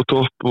Garri upp á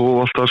topp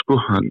og allt það sko.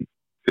 En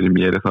fyrir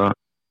mér það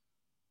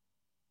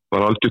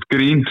bara algjört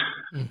grín.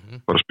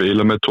 Bara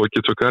spila með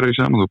tókits og Garri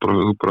saman,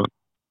 þú bara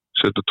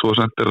setur 2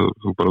 center og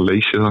þú bara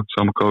leysir það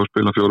saman hvað þú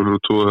spila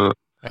 4-4-2 eða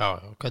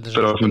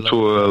 3-5-2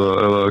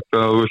 eða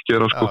hvað þú vilt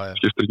gera sko,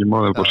 skiptir ekki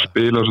máli, bara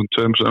spila sem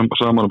tveim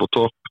saman upp á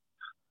topp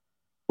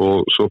og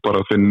svo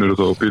bara finnur þú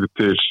þá og býður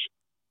til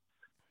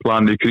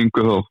plani í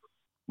kringu þá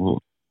og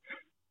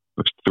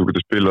þú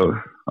getur spilað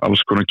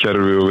alls konar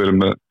kerfi og verið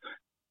með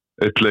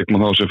eitt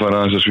leikmann þá sem fara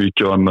aðeins að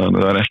svíkja og annað, en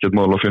það er ekkert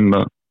mál að finna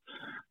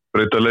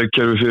breyta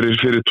leikkerfi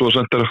fyrir 2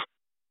 centera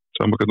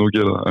saman hvernig þú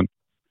gera það,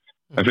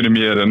 en fyrir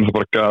mér er það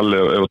bara gali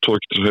ef að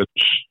tókit þessu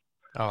heill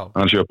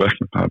hann sé á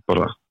bekknum, það er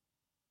bara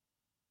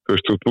þú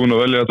veist, þú er búin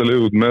að velja þetta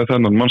lið út með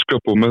þennan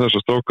mannskap og með þess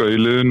að stráka í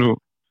liðinu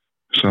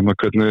sama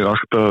hvernig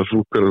aktaða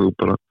fúkar þú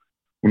bara,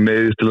 þú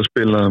neyðist til að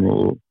spila þeim og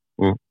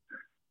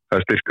það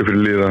er styrka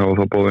fyrir lið að hafa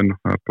það báðinn,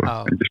 það er bara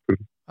engin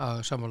spurning. Já,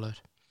 sammálaður.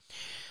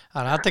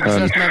 Það er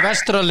aðteklisvægt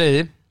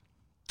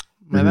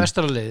með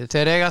vestraliði,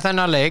 þeir eiga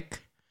þennan leik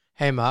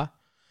heima,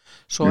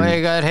 svo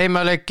eiga þeir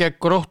heimaleik gegn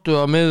Gróttu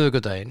á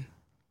miðvikudaginn,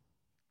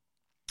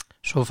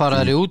 svo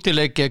fara þeir í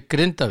útileik gegn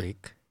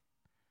Grindavík,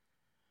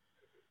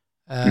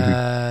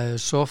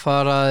 svo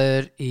fara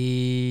þeir í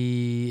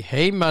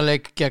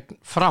heimaleik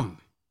gegn Fram.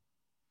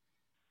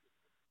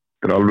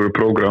 Þetta er alvöru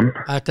prógram.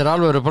 Þetta er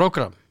alvöru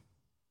prógram.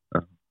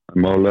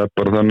 Málega er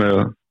bara þannig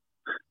að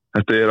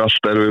þetta er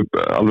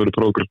alvöru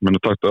prógram, menn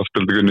að takta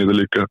afturlíkunni í það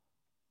líka.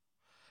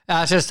 Já,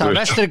 sérst það,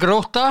 vestri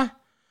Grótta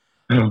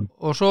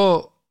og svo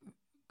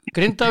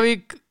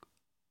Grindavík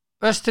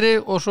vestri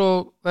og svo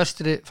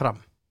vestri Fram.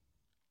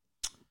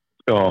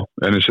 Já,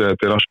 en ég segi að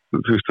þetta er allt,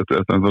 þú veist,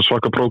 þetta er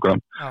svaka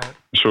prógram.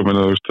 Svo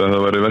meina þú veist að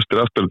það væri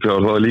vestri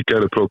afturlíkjár, það er líka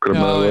erið prógram,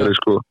 það væri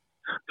sko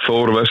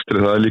Þór vestri,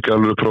 það er líka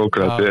alvöru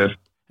prógram.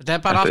 Þetta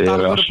er bara allt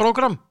alvöru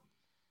prógram?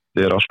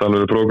 Þetta er allt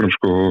alvöru prógram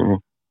sko og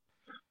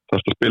það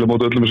er að spila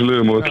móti öllum þessu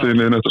liðum og öll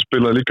liðin þetta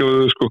spila líka við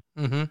þau sko.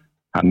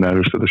 Þannig að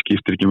þetta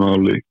skiptir ekki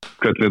máli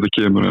hvernig þetta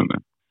kemur en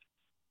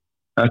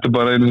þetta er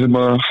bara einu sem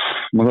maður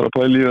þarf að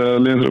pæli eða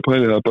liðin þarf að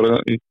pæli, það er bara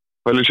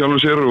pæli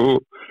sjálfum sér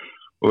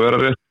og vera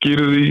rétt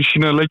gýrið í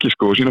sína leiki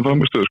sko og sína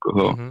framistöðu sko,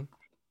 þá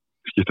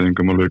skiptir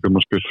enga máli hvernig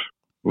maður spil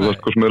og það er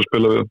hvað sem er að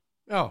spila við.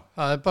 Já,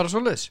 það er bara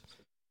svoleiðis.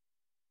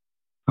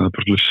 Það er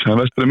bara svoleiðis.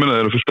 En vestrið minna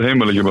eru fullt af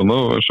heimaleikjum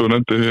og svo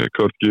nefndi ég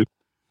hvað ekki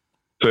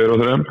 2-3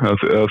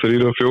 eða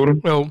 3-4.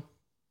 Já.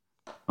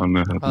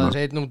 Þannig það er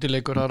einn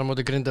útileikur ára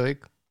móti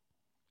Grindavík.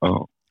 Já,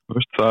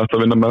 það er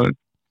að vinna með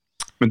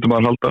myndum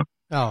maður halda.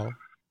 Já.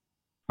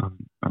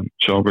 En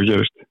sjá hvað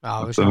gerist. Já,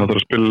 það þarf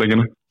að spila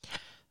leikina.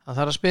 Það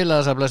þarf að spila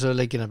þessa blessuðu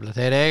leikina.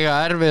 Þeir eiga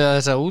erfiða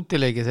þessa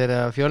útileiki, þeir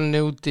eiga Fjölni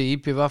úti,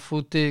 IPVF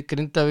úti,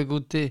 Grindavík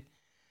úti.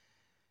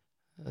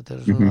 Þetta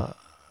er svona,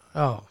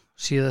 já,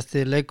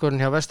 síðasti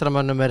leikurinn hjá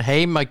Vestramönnum er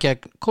heima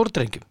gegn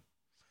Kortrengjum.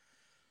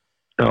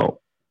 Já.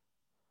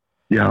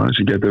 Já,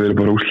 þessi getur verið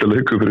bara úrslit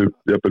leikur fyrir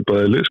jafnvel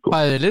bæði lið sko.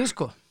 Bæði lið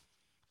sko.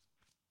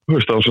 Þú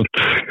veist ásvöld,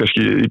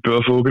 kannski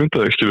IPVF og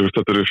Grindavík,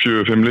 þetta eru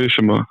 4-5 lið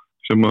sem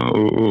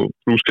og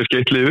pluss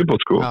kannski 1 lið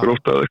viðbót sko,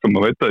 Grótta eða eitthvað,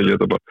 maður veit það ekki,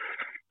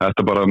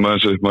 þetta bara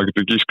maður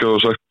getur gískað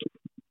og sagt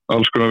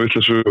alls konar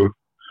vitleysu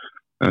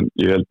en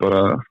ég held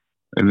bara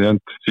inn í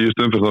end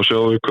síðust umferð þá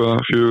sjáum við hvað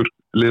 4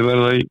 lið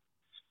verða í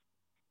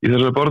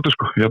þessari baráttu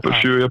sko, jafnvel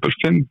 4, jafnvel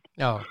 5.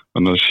 Já.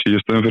 Þannig að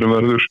síðust umferðin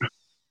verður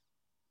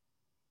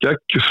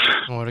geggjuð.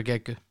 Nú verður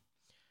geggjuð.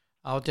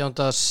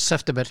 18.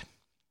 september.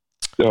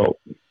 Já.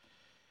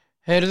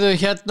 Heyrðu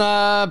hérna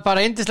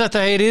bara yndislegt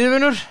að heyra í þið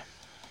vinur.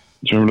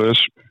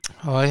 Sjöfumlegis.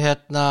 Og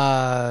hérna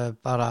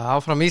bara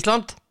áfram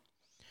Ísland.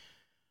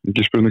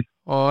 Ekki spurning.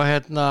 Og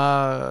hérna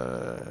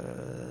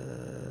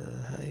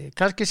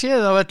kannski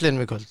séð á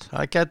vellinum í kvöld.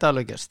 Það gæti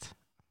alveg gerst.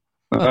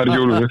 Það er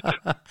jólufritt.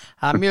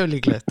 Það er mjög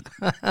líklegt.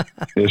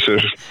 Yes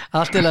sir.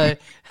 Allt í lagi.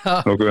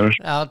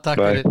 Já,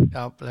 takk fyrir.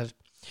 Já, bless.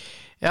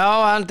 Já,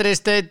 Andri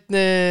Steinn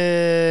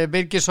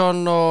Birgisson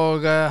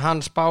og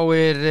hann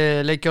spáir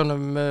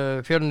leikjónum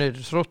Fjölnir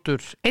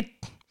Þróttur 1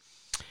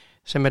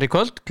 sem er í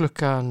kvöld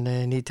klukkan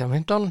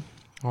 19:15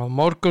 og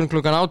morgun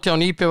klukkan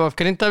 18 IPVF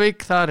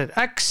Grindavík, þar er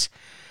X.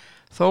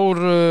 Þór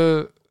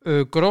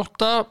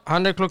Grótta,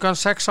 hann er klukkan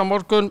 6 á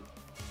morgun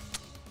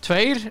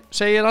 2,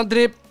 segir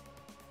Andri.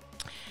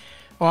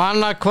 Og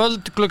annað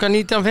kvöld klukkan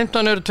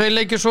 19:15 eru 2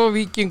 leikir svo,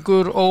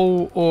 Víkingur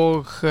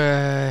og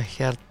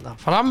hérna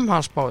Fram,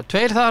 hann spáir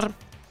 2 þar.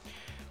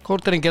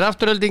 Kórdrengir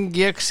Afturölding,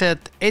 ég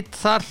set 1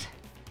 þar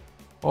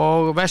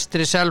og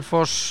Vestri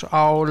Selfoss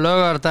á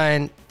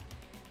laugardaginn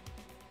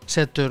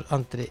setur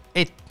Andri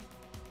 1.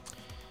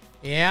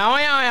 Já,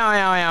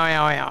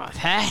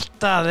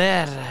 þetta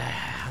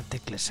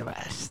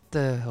athyglisvert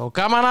og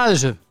gaman að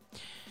þessu.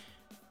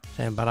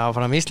 Segjum bara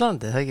áfram Ísland,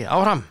 eða ekki?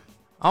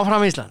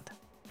 Áfram Ísland.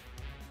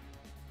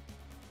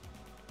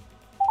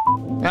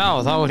 Já,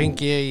 þá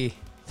hringi ég í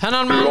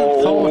þennan mann,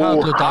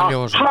 Þórhallur Dan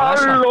Jóhannsson.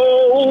 Halló,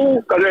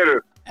 hvað segirðu?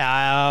 Já,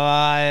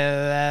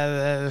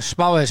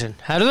 spáðisinn.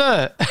 Herðu?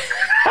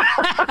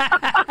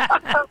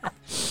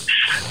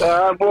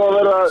 Það búið að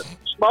vera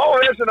smá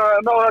hessin að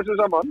ná þessu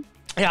saman.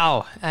 Já,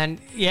 en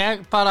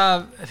ég bara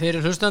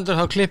fyrir hlustendur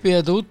þá klippi ég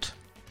þetta út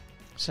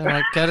sem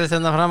að gerðist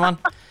hérna framann.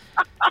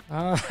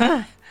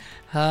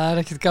 Það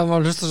ekkert gaman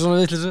að hlusta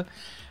svona vitleysu.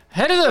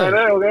 Heyrðu?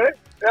 Nei, ok,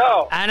 já.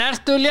 En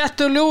ertu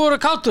léttur, ljúfur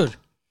og kátur?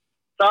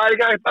 Það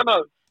ekki eitt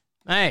annað.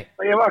 Nei.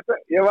 Ég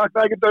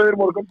vaknaði ekki dauður í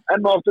morgun,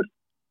 enn og aftur.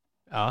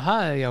 Já,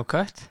 það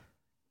jákvætt.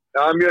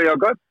 Já, mjög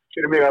jákvætt,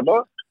 fyrir mig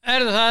alltaf.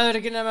 Heyrðu, það er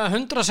ekki nema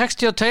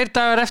 162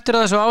 dagar eftir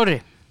þessu ári.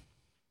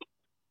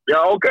 Já,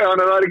 ok,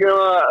 þannig að það er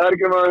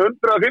ekki nema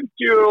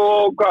 150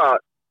 og hvað?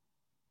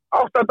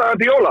 8 dagar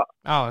til jóla.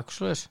 Já, eitthvað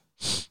svoleiðis.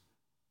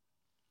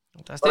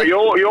 Það er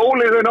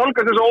jólið þau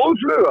nálgast þessu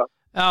óðfluga.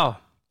 Já.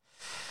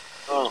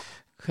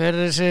 Hver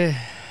er þessi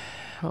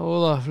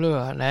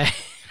óðfluga? Nei.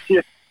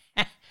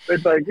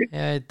 Veit það ekki.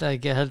 Ég veit það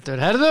ekki heldur.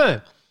 Herðu?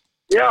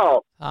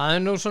 Já. Það er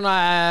nú svona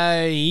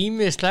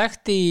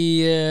ýmislegt í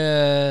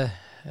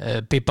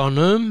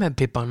pípanum,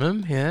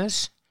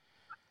 yes.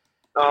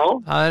 Já.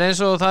 Það er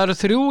eins og það eru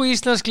 3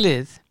 íslensk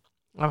lið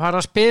að fara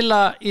að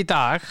spila í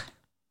dag.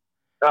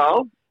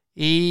 Já.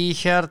 Í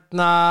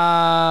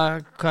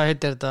hvað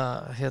heitir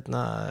þetta?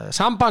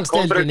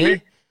 Sambandsdeildinni.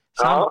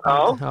 Já.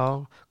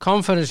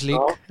 Conference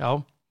League,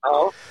 já.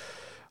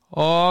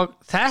 Og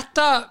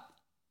þetta,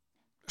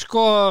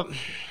 sko,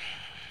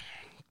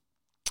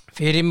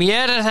 fyrir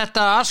mér er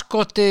þetta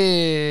askoti,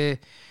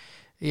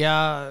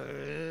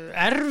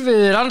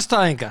 erfiðir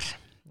andstæðingar.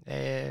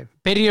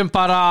 Byrjum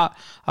bara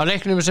á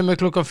leiknum sem er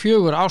klukkan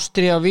 4,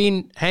 Ástría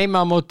Vín heima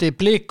á móti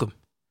Blikum.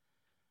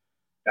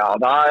 Já,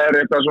 það er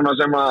eitthvað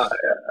sem að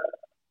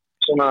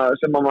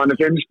manni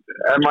finnst,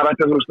 ef maður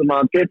ætti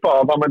að tippa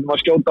og þá myndi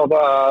maður skjóta á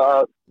það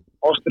að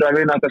Ástría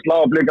Vín ætti að slá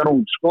Blikan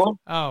út, sko.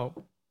 Já.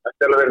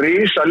 Þetta er alveg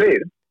rísa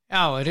lið.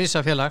 Já,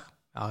 rísa félag.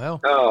 Já. Já,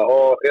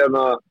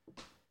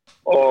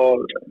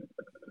 og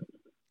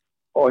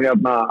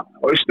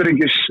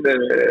Austurríkis,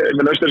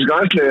 Austurríska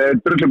landslið er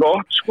drullu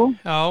gott, sko.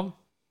 Já.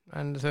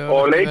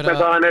 Og leikmenn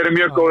þaðan eru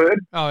mjög góðir.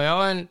 Já,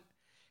 en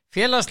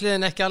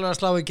félagsliðin ekki alveg að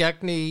slá í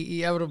gegn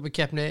í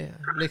Evrópukeppni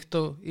líkt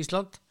og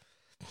Ísland?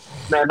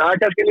 Nei, það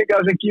er kannski líka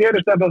það sem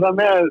gerist þetta það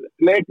með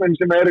leikmenn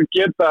sem eru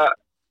geta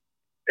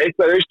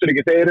eitthvað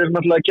Austurríki, þeir eru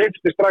náttúrulega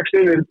keyptir strax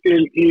yfir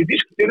til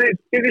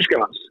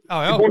Þýskalands. Já.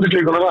 Í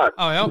Bundesligunum var.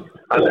 Já.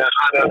 Þannig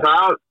að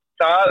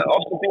það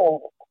ofta tíma og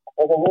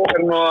það voru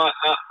nú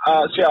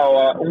að sjá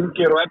að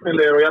ungir og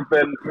efnilegir og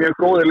jafnvel mjög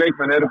góðir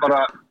leikmenn eru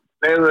bara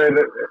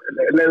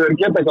leiður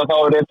geta eitthvað þá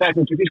er það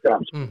teknum til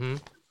Þýskalands.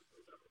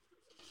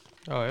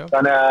 Já.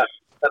 Þannig að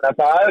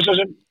það er svo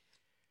sem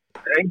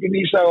engin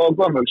ísaga og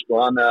gömul, sko.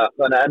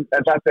 Þannig að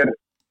þetta er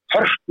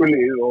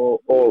hörkulið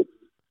og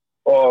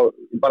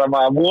bara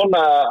maður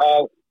vona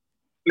að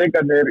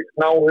leikarnir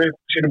ná upp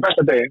sínum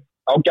besta degi.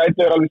 Þá gætu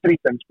þeir alveg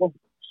strýtt, sko.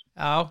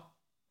 Já,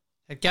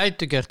 þeir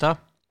gætu gert það.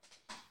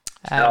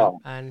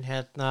 En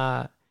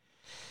það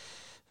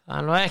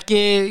er nú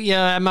ekki,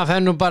 ef maður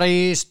fer nú bara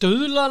í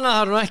stuðlana,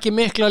 það er nú ekki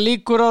mikla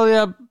líkur á því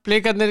að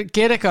Blikarnir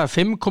gera eitthvað,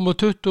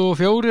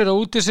 5,24 á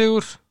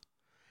útisigur,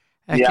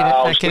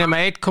 ekki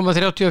nema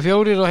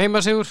 1,34 á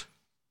heimasigur.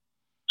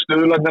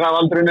 Stuðlarnir hafa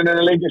aldrei unnið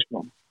neina leiki,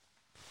 sko.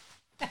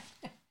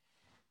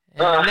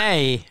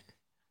 Nei.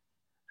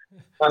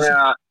 Þannig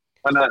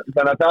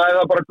að það er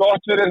bara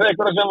gott fyrir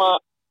einhverja sem að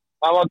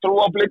hafa trú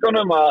á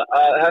Blikunum að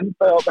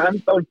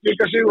henda úr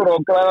Blikasigur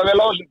og græða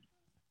vel á sig.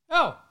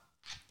 Já.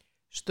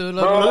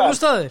 Stuðlar og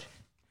höfustæðir.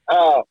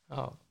 Já.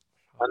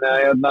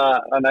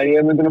 Þannig að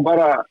ég myndi nú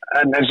bara,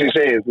 en eins og ég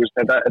segi, þú veist,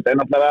 þetta er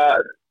náttúrulega,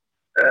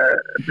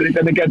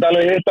 Blikarnir geta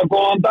alveg hitt á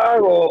góðan dag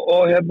og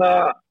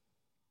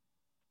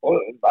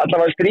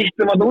allavega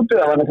strýttum að úti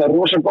það, þannig að það er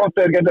rosa gott að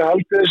þeir geta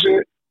haldið þessu,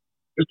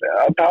 þú veist,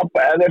 að tapa,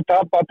 ef þeir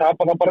tapa það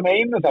bara með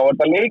einu, þá er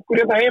þetta leikur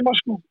hérna heima,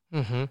 sko.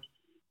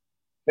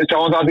 Við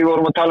sjáum það að því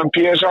vorum að tala um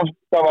PSV,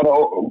 það var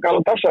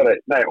Galatasaray,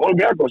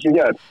 Olympiakos í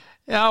gær.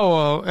 Já,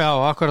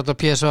 akkurat á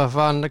PSV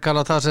vann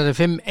Galatasaray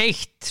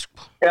 5-1,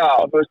 sko. Já,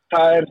 þú veist,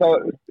 það er þá,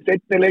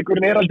 seinni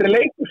leikurinn er aldrei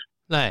leikur.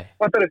 Nei.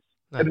 Þetta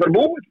er bara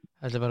búið.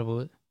 Þetta er bara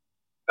búið.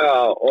 Já,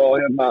 og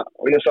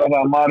ég sá það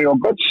að Mario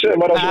Götze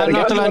var það er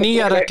náttúrulega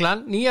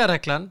nýja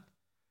reglan.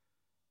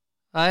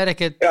 Það er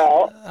ekkert,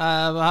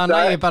 hann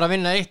ægir bara að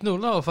vinna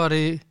 1-0 og fara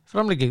í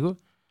framlengingu.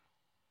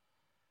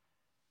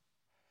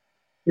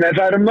 Nei,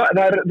 það er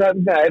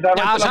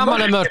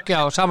samanlega mörk.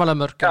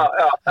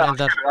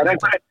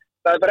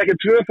 Það er bara ekki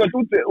tvöföld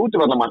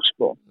útivallamann,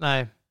 sko. Nei.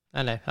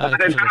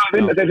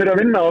 Þeir fyrir að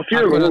vinna á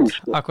 4-0,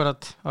 sko.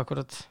 Akkurat.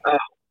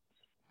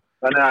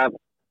 þannig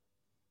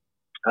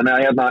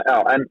að hérna, já,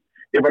 en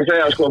ég bara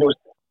segja, sko, þú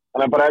veist,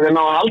 þannig að bara ef við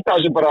ná að halda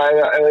þessu bara,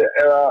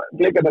 eða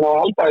Blikarnir ná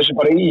að halda þessu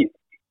bara í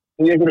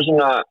einhverju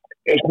svona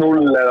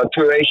 1-0 eða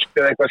 2-1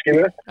 eða eitthvað,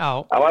 skilur við,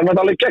 það var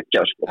náttúrulega alveg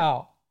geggjað, sko. Já.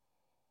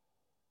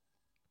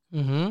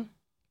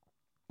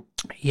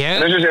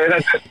 En eins og segir,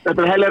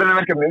 þetta heljarinn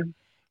verkefni.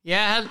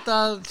 Ég held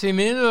að því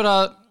miður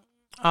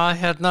að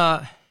hérna,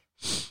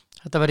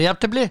 þetta var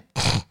jafntefli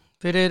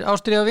fyrir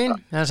Ástríðavín,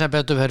 en sem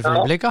betur fyrir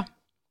Blika.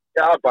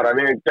 Já, bara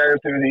við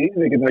gæðumst við því,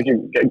 við getum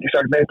ekki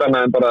sagt neitt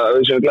annað en bara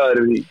við séum glaðir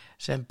við því.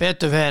 Sem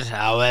betur fyrir,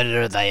 þá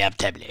verður þetta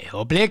jafntefli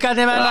og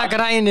Blikarnir verða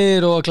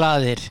grænir og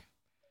glaðir.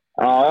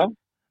 Já.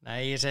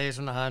 Nei, ég segi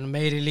svona, það er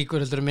meiri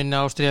líkur heldur minni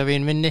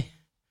Ástríðavín minni.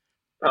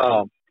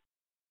 Já.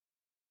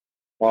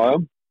 Já.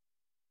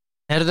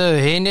 Herðu,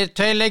 hinir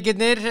 2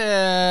 leikirnir,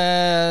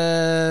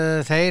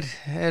 þeir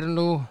eru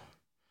nú,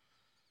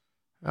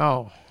 já,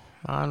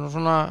 það er nú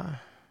svona,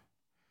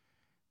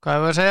 hvað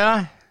ég var að segja?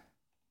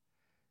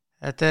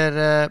 Þetta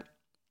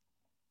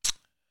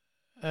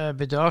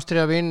byrju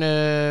Ástríðavín,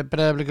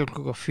 Breiðablik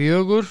klukkan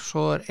 4,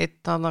 svo er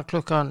 1 annað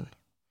klukkan,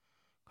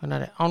 hvernig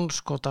er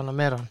anskotana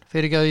meira?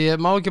 Fyrirgefðu, ég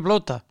má ekki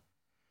blóta.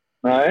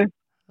 Nei.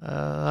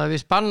 Það er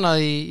víst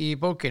bannað í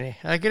bókinni,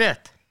 er ekki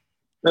rétt?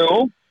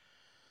 Jú.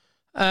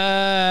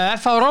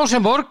 F.A.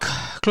 Rosenborg,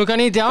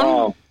 klukkan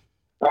 19.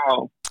 Já.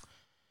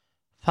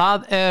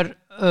 Það er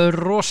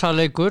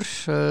rosaleikur,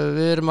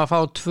 við erum að fá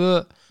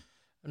 2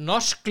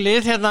 norsk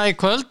lið hérna í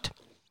kvöld.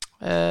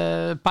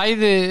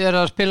 Bæði er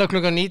að spila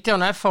klukkan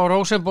 19, F.A.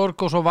 Rosenborg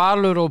og svo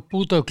Valur og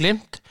Búdó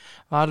Glimt.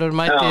 Valur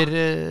mætir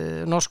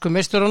norsku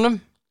meisturunum.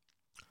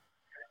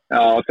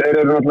 Já,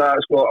 þeir eru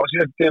náttúrulega, sko, á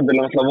síðan tímabili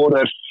náttúrulega voru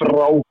þeir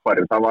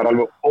frábærir. Það var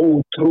alveg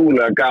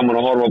ótrúlega gaman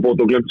að horfa á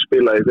Búdó Glimt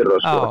spila í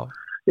fyrra, sko.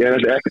 Ég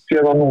hef ekki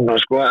séð það núna,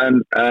 sko, en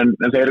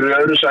þeir eru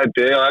öðru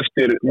sæti á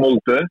eftir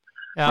Molde.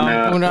 Já,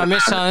 hún er að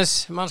missa aðeins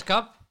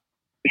mannskap.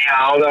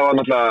 Já, það var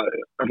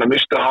náttúrulega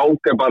mistu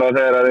Háke bara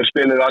þegar þeir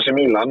spilið AC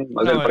Milan.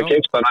 Þeir bara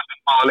keipst það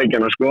næstum á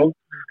leikina, sko.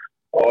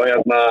 Og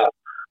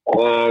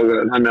og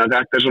þannig að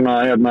þetta er svona,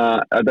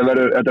 þetta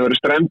verður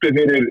strempi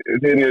fyrir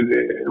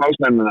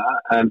valsmennina.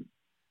 En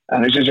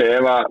eins og ég segi,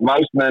 ef að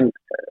valsmenn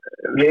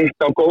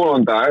hitt á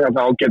góðan dag,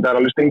 þá geta það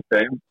alveg stingt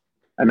þeim.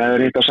 En ef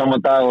þeir hitt á sama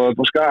dag og upp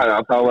á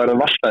Skaga, þá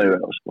verður valtaði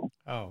verið, sko.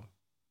 Já.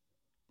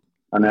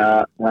 Þannig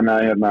að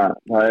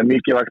það er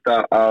mikilvægt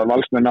að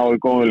valsmenn náðu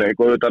góðu leik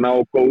og þetta ná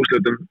góðu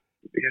úrslitum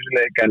í þessu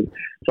leik, en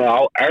það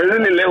á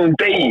eðlilegum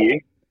degi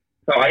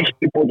þá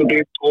ætti Búdó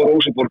Glimt og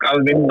Rosenborg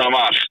að vinna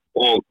Val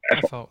og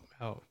FH.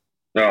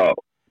 Já.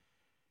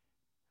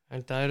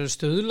 En það eru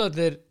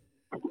stuðlarnir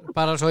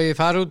bara svo ég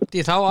fara út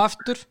í þá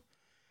aftur.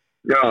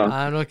 Já.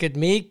 Það er nú ekkert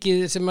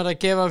mikið sem er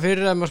að gefa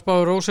fyrir að maður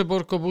spáir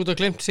Rosenborg og Búdó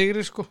Glimt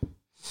sigri, sko.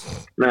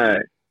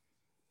 Nei.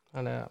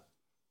 Þannig að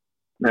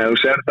Nei, þú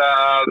sér það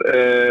að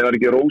var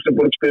ekki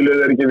Rosenborg spiluð,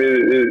 er ekki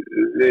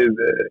við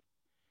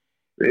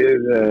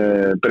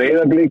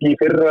Breiðablik í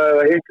fyrra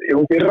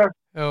eða fyrra.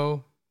 Já.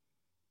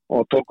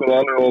 Og tókuðu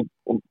alveg og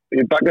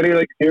í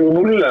Bakaríða ekki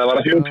 4-0 eða var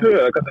það 4-2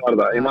 eða hvað það var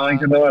það? Ég maður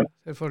ekki það var.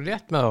 Þeir fóru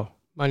létt með þá,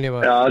 mann ég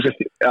var. Já,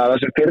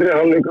 þessi fyrri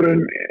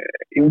hálfleikurinn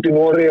út í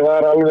Nóri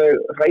var alveg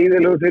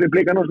hræðilegur fyrir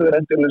Blikana, það er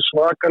endilega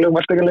svakaleg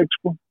margstækjarleik,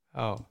 sko.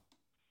 Já.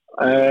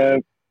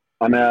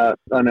 Þannig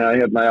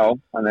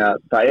að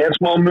það er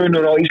smá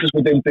munur á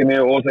íslensku deildinni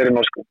og þeirri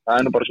norsku. Það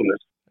er nú bara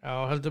svoleiðis. Já,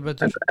 heldur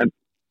betur.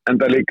 En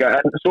það líka,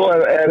 en svo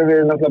erum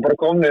við náttúrulega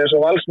bara komnið eins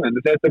og valsmenn.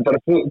 Þetta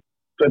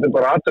er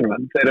bara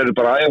atvinnumenn. Þeir eru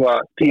bara að æfa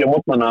 10 á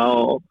morgnana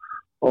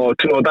og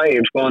 2 á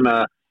daginn, sko.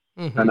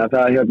 Þannig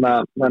að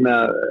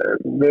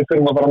við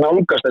þurfum að fara að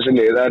nálgast þessi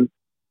lið, en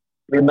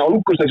við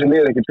nálgast þessi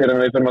lið ekkert fyrir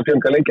að við þurfum að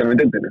fjölga leikjanum í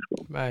deildinni, sko.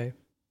 Nei.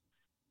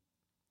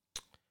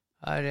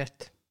 Það er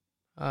rétt.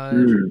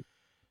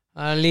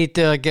 Það er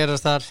lítið að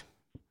gerast þar.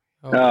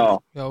 Já,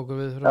 okkur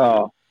við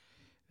þurfum.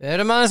 Við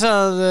erum aðeins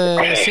að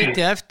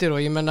sitja eftir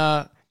og ég menna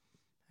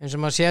eins og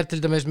maður sér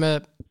til dæmis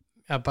með,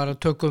 bara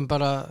tökum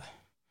bara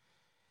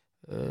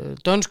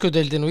dönsku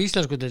deildin og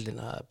íslensku deildin,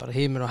 það er bara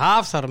himinn og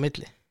haf þar á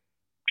milli.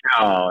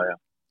 Já.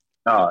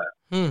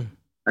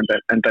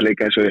 Enda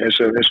líka eins og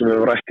við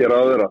höfum rætt hér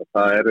áður,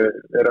 það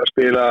er að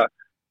spila,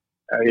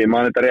 ég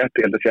man þetta rétt,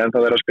 ég held að sé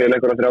ennþá vera að spila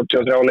einhverja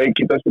 33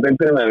 leiki í dönsku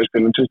deildinni, en við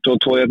spilum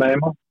 22 hérna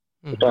heima.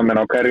 Þá menn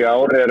á hverju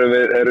ári eru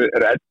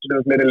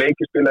 11 fleiri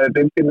leiki spilaði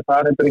deildinni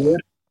þar heldur í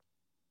hér.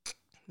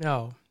 Já,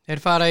 þeir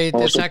fara í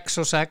 6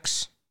 og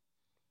 6.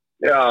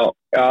 Já,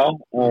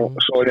 og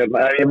svo ég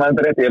man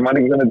þetta rétt, ég man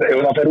ekki hvernig ef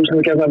það fer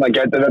úrslitakefni, það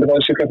gæti verið þá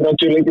cirka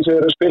 30 leiki sem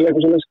eru að spila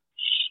eitthvað svoleiðis.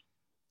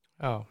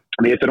 Já.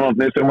 Við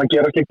þurfum að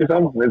gera kikti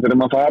saman, við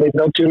þurfum að fara í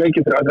 30 leiki,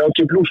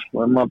 30 pluss, og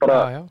maður bara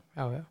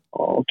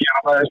og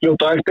gera það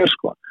fljótt og eftir,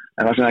 sko.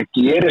 En það sem það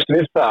gerist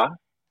við það,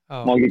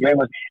 má ekki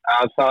gleyma því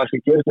að það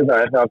sem gerist við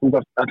það er það að þú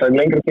þarf að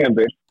lengra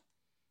tímabil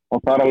og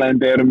þar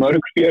alveg eru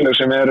mörg félög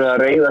sem eru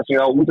að reiða sig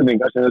á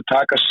útlendinga sem þau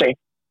taka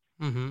seint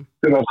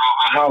til að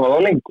hafa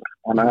það lengur,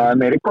 þannig að það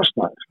er meiri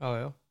kostnaður.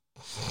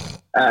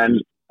 En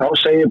þá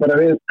segir bara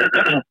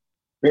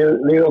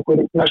við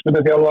okkur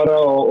knattspyrnuþjálfara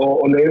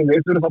og leiðum,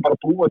 við þurfum það bara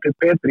að búa til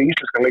betri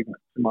íslenska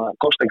leikmenn sem að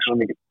kosta ekki svo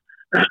mikið.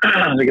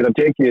 sem geta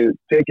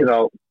tekið á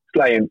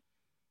slægin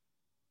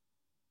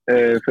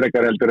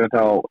frekar heldur en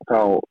þá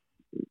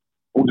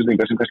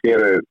útlendingar sem kannski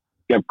eru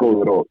jafn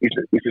góður og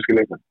íslenski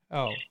leikmenn.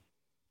 Já.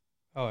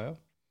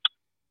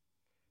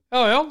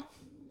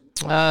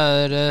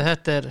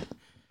 Þetta er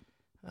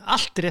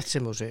allt rétt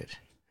sem þú segir,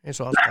 eins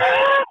og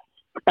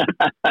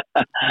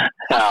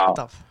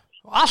alltaf.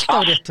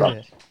 Alltaf rétt til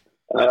þér.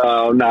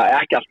 Nei,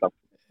 ekki alltaf.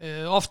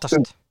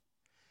 Oftast.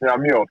 Já,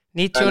 mjög.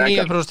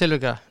 99%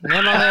 tilvika.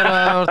 Nema þegar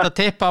það vart að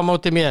tippa á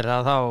móti mér,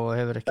 að þá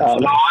hefur ekki.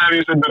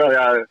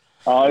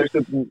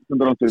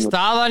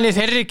 Staðan í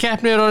þeirri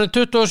keppni er orðin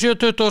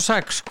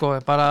 27-26,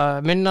 sko, bara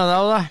minnað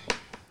á það.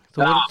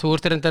 Þú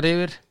ert reyndar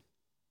yfir.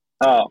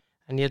 Já.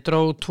 En ég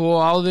dró 2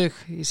 á þig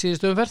í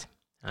síðustu umferð.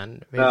 En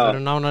við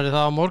fyrir nánari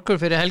það á morgun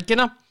fyrir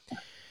helgina.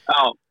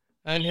 Já.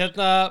 En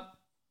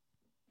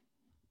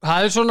það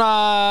er svona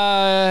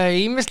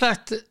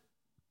ýmislegt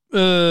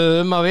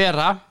að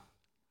vera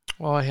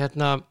og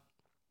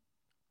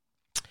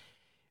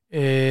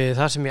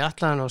það sem ég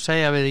ætlaði að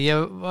segja við ég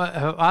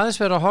hef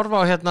aðeins verið að horfa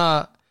á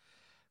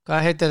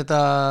hvað heitir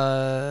þetta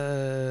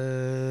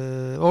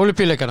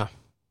Ólympíuleikana.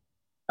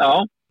 Já.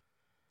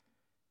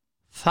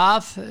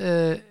 Það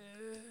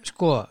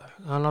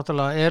það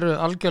náttúrulega eru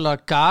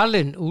algjörlega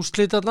galin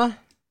úrslit þarna.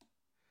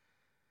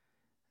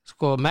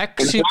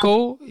 Mexíkó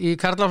í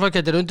karlaflokki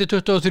þetta er undir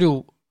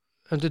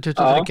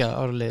 23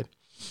 áralið.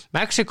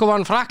 Mexíkó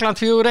vann Frakkland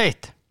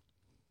 4-1.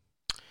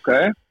 Ok.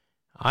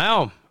 Já,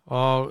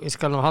 og ég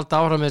skal nú halda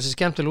áfram með þessi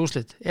skemmtileg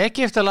úrslit.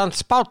 Egyptaland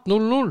Spánn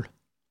 0-0.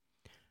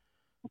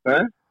 Ok.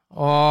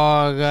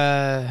 Og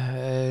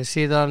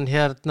síðan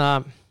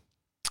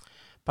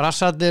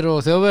Brassarnir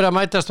og Þjóðverjar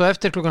mætast á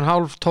eftir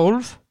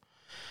 11:30.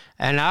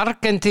 En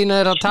Argentína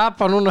er að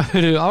tapa núna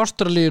fyrir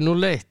Ástralíu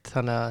 0-1.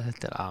 Þannig að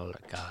þetta er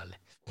alveg gali.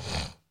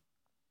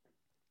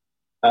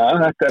 Já,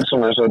 þetta er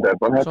svona eins og þetta er.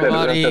 Svo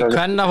var í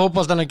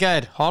kvennafótboltanum í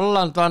gær.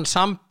 Holland vann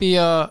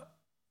Zambía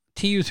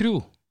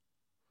 10-3.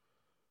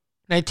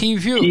 Nei,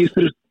 10-4.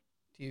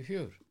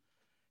 10-4.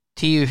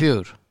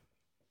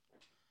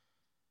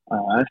 Já,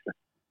 þetta.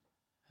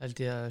 Held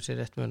ég að þessi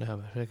rétt muni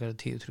hafa. Frekar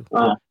 10-3.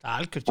 Það er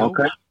algjört jók.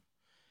 Ok.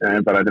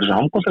 Þetta er þessi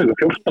handboltleikur,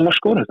 14 mark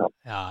skórið þá.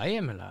 Já,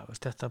 ég meina,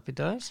 þetta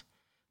býta aðeins.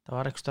 Það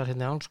var ekki starf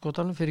á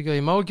skótanum fyrir ekki og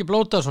ég má ekki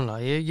blóta svona.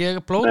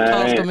 Ég blóta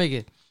alltaf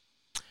mikið.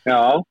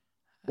 Já,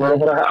 þú voru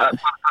bara að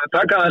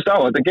taka þess á,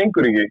 þetta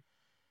gengur ekki.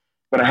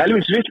 Bara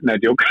helvins vill,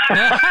 jók.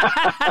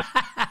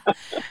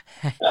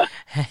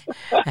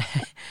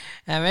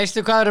 En veistu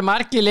hvað eru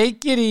margir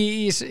leikir í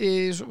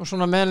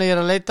svona meðan ég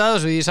er að leita að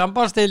þessu í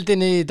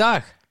sambandsdeildinni í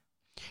dag?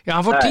 Já,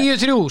 hann fór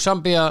 10-3,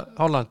 Zambía,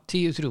 Holland,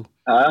 10-3.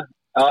 Já.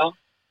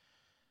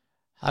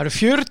 Það eru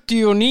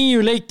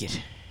 49 leikir.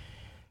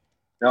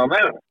 Já,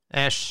 meðan.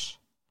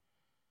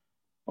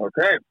 Ok.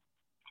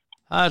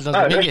 Það er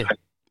alltaf mikið.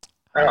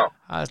 Já.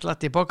 Það er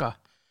slatt í boka.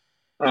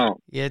 Já.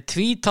 Ég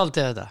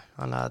tvítaldi þetta,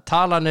 þannig að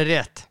talan er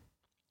rétt.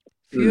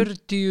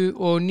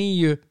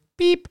 49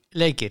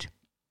 leikir.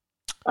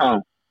 Já.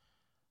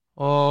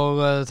 Og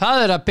það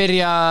er að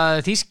byrja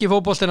þýski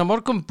fótboltinn á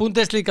morgun,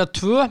 Bundesliga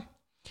 2,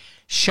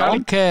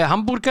 Schalke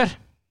Hamburger.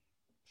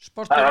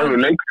 Það er alveg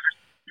leikur.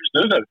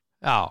 Stöðar.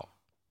 Já,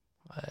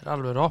 það er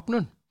alveg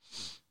opnun.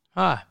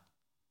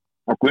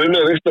 Og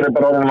Guðlaug Viktor er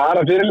bara orðin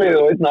vara fyrirlið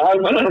og einn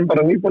aðalmann hann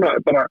bara nýbúin að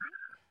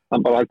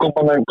hann bara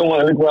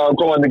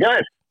komaði í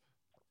gær.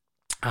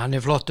 Hann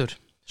er flottur,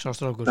 sá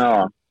strákur.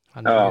 Já.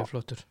 Hann er mjög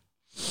flottur.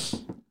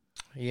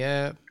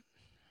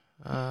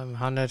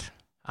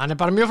 Hann er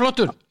bara mjög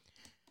flottur.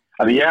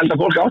 Þannig ég held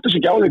að fólk átti sig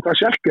ekki á því hvað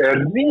Schalke er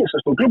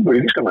risastór klúbbur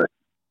í Þýskalandi.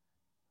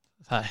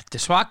 Þetta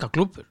er svaka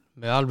klúbbur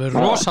með alveg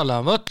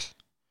rosalega völl.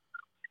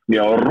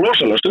 Já,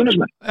 rosalega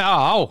stuðningsmenn. Já,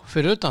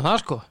 fyrir utan það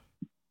sko.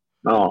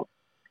 Já.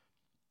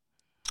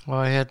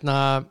 Og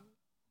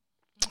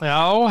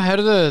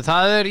herðu,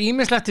 það er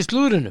ýmislegt í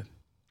slúðrinu.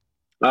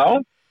 Já.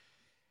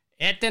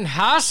 Eden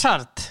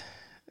Hazard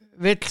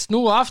vill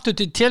snúa aftur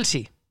til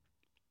Chelsea.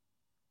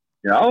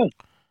 Já.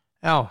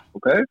 Já.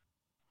 Ok.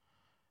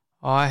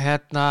 Og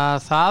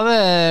það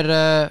er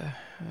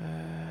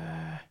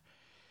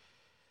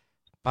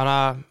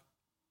bara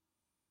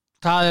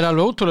það er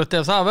alveg ótrúlegt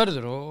ef það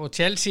verður og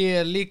Chelsea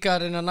er líka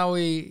að reyna að ná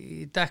í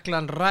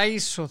Declan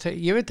Rice og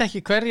ég veit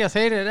ekki hverja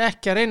þeir eru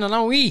ekki að reyna að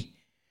ná í.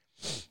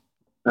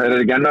 Það er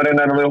ekki enn að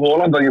reyna við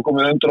Holland og ég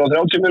komið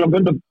 130 milljón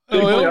pundum.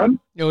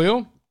 Jú.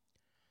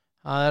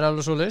 Það er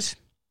alveg svoleiðis.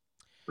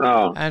 Já.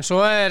 En svo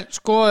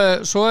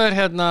er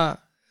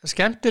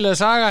skemmtileg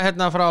saga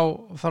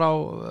frá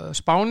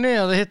Spáni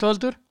að það hittu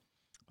öldur.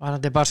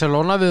 Varandi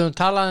Barcelona, við höfum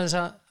talað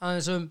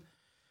aðeins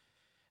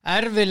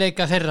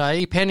erfiðleika þeirra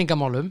í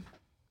peningamálum.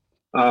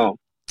 Já.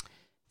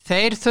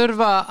 Þeir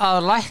þurfa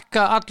að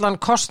lækka allan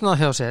kostnað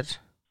hjá sér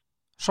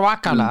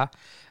svakalega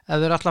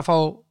ef þeir ætla að fá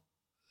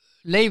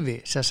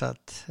leyfi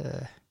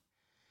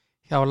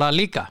hjá La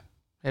Liga.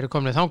 Þeir eru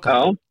komin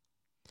þangað.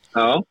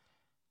 Já.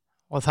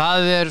 Og það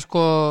er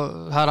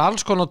það er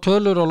alls konar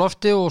tölur á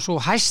lofti og svo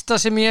hæsta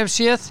sem ég hef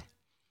séð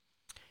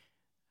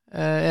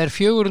er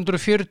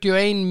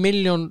 441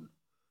 milljón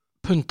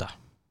punda.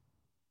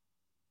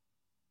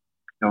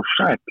 Já,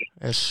 sæl.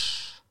 Yes.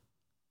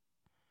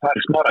 Það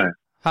er smáræði.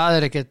 Það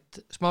er ekkert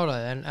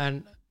smáræði, en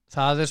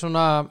það er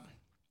svona,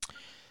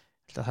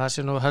 það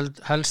sé nú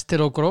helst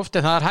til og gróft,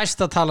 en það er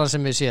hæsta talan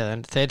sem við séð,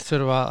 en þeir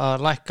þurfa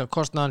að lækka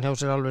kostnaðan hjá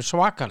sér alveg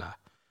svakalega.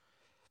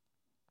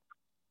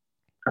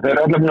 Þeir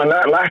eru allir búin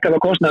að lækka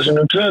það kostnaðan sem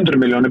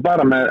 200 milljónir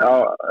bara með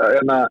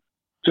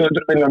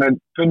 200 milljónir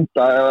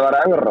punta eða það var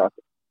evra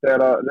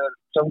þegar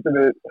samtum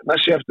við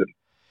Messi eftir.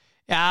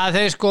 Já,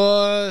 þeir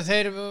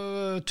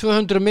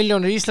 200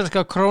 milljónir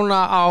íslenska króna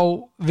á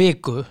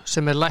viku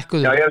sem er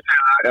lækkuð. Já, ég segi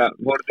það, já,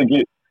 voru ekki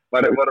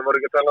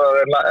að tala að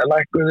þeir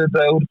lækkuð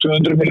þetta úr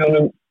 200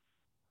 milljónum.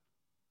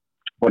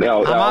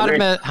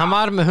 Hann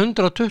var með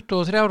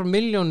 123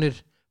 milljónir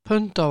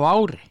punta á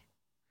ári.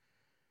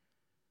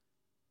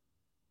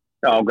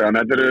 Já, ok,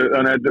 þannig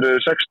þetta eru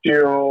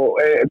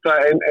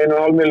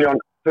 61,5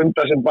 miljón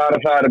punta sem bara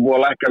það er búið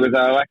að lækka við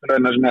það að lækka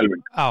rauna sem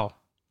helming. Já,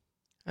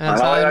 en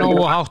það er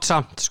nógu hátt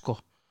samt, sko.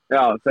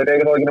 Já, þeir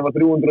eru þá ekki nema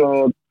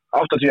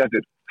 380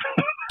 eftir.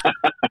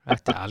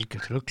 Þetta er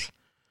algjört rugl.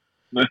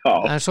 Já.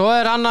 En svo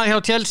er annað hjá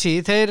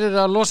Chelsea, þeir eru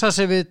að losa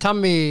sig við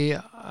Tammy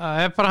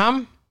Abraham.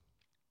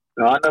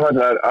 Já, það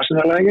er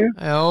Arsenal ekki?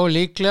 Já,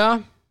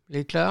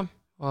 líklega.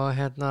 Og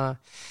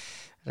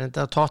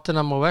reynda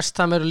Tottenham og West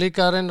Ham eru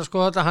líka að reyna að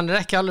skoða þetta. Hann er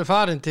ekki alveg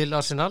farinn til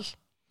Arsenal.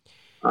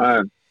 Nei.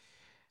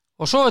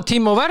 Og svo er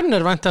Timo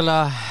Werner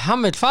væntanlega,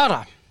 hann vill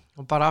fara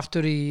og bara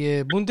aftur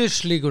í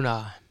Bundesliguna.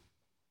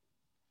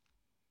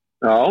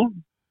 Já.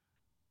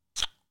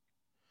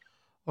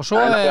 Og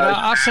svo er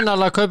Arsenal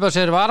að kaupa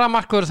sér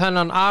varamarkvörð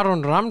þennan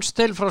Aaron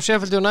Ramsdale frá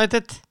Sheffield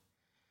United.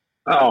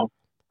 Já.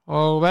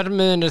 Og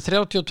verðmiðin er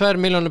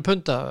 32 milljónir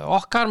punta.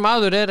 Okkar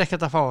maður er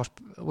ekkert að fá,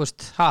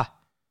 veist,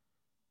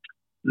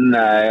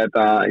 Nei,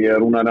 ég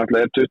rúnaði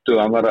náttúrulega 20,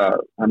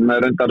 hann er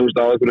reyndar á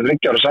einhverju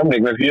 30 ára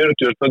samning með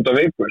 40 pund á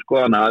viku, sko,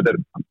 þannig að þetta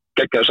er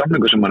geggjaður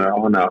samningur sem hann er á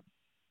hann.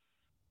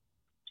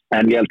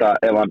 En ég held að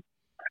ef hann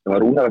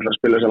rúnaði alltaf að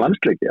spila þessa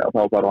landsleiki,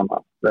 þá var hann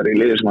að vera í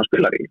liði sem hann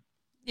spilar í.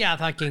 Já,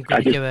 það gengur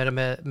ekki að vera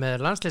með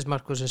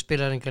landsliðsmarkvörð sem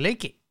spilar enga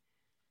leiki.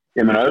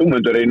 Ég meina,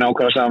 Ögmundur er í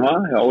nákvæmlega sama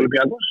hjá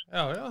Olympiakos.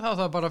 Já, þá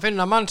þarf bara að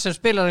finna mann sem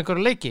spilar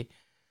einhverju leiki.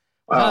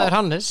 Það er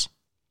Hannes.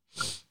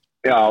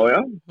 Já.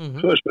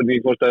 Svo er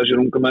spurningi hvort að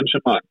þessir unga menn sem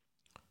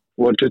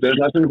voru 20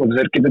 næstum, hvort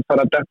þeir getur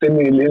bara dætt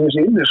inn í liðinu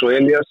sín, eins og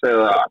Elias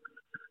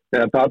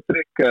eða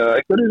Patrik eða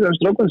einhverju sem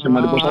strákun sem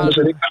er búin að standa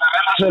sér ríkala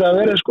vel að sér að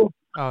vera, sko.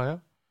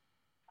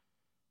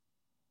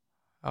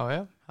 Já,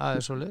 það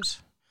er svoleiðis.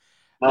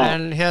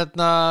 En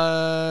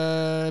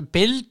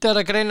Bild er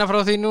að greina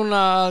frá því núna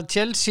að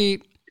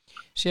Chelsea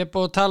sé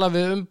búið að tala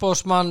við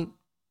umboðsmann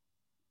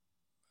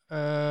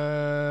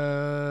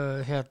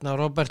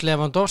Robert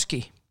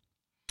Lewandowski.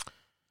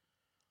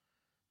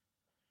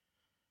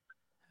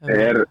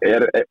 Er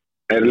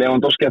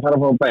Lewandowski að fara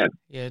frá Bayern?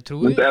 Ég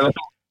trúi.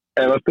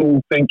 Ef þú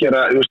fengir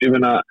að, ég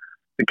finna,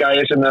 það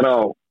gæði sem er á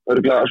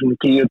örgulega svona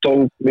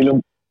 10-12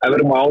 miljón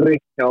eurum á ári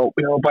hjá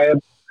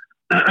Bayern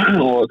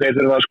og þeir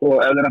þurfa að, sko,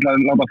 ef þeir ætla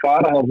að láta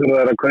fara þá þurfa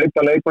þeir að kaupa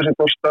leikmann sem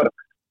kostar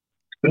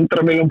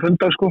 100 miljón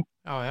pund, sko.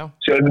 Já.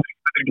 Sér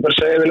þetta ekki bara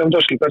segja við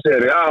Lewandowski, hvað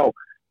segir þið? Já,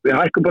 við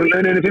hækkum bara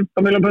launin í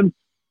 15 miljón pund.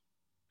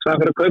 Það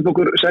fyrir að kaupa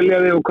okkur,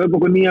 selja þig og kaupa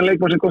okkur nýjan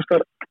leikmann sem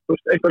kostar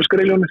eitthvað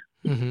skriljónir.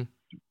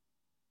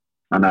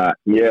 Þannig að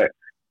ég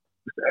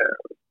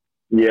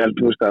held,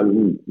 að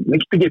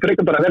mikið ekki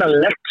frekar bara að vera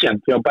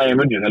legend hjá Bayern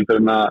München,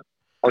 heldur en að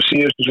á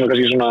síðustu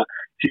svona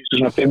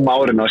 5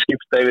 árin að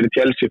skipta yfir í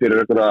Chelsea fyrir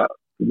einhverja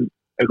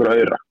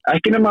auðra.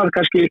 Ekki nema að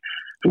kannski,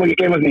 þú má ekki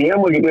gleyma því, ég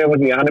má ekki gleyma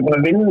því að hann er búin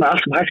að vinna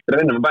allt sem hægt er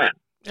að vinna með Bayern.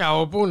 Já,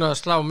 og búin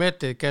að slá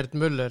metið, Gerd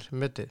Müller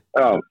metið.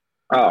 Já.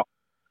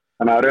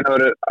 Þannig að raun og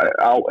veru,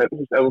 ef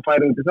þú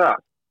færir til það,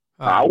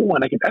 á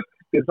hann ekkert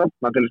eftir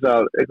þarna til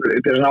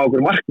þess að ná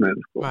okkur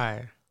markmiðum, sko.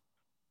 Nei.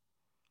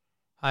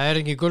 Það er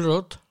ekki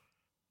gulrót.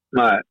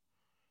 Nei.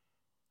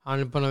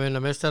 Hann er búin að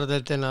vinna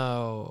meistaradeildina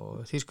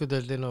og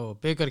þýskudeildina og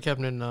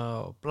bikarkeppnina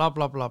og bla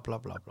bla bla bla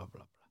bla bla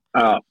bla.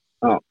 Já.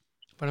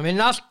 Búin að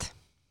vinna allt.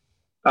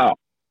 Já.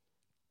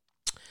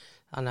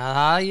 Þannig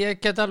að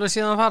ég get alveg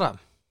síðan að fara.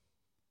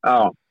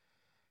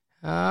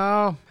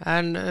 Já,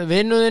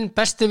 en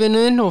besti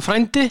vinnuðinn og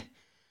frændi.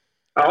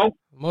 Já.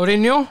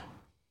 Mourinho.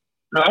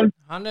 Já.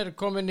 Hann er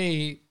komin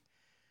í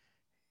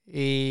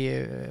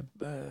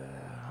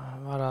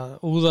var að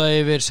úða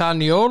yfir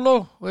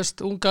Zaniolo,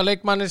 unga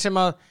leikmanni sem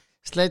að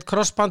sleit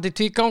crossband í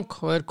tvígang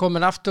og er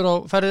komin aftur á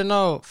ferðina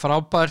og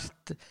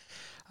frábært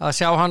að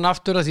sjá hann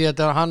aftur að því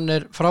að hann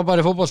er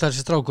frábæri fótboltar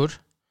þessi strákur.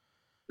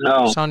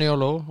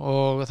 Zaniolo,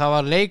 og það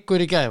var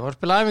leikur í gær, var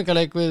spila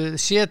æfingaleik við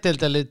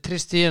C-deildalið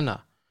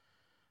Tristina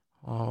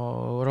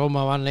og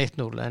Róma vann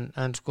 1-0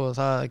 en sko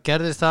það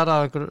gerðist þar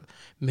að einhver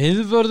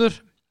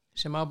miðvörður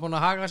sem hafa búin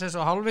að haga sér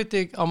svo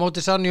hálfviti á móti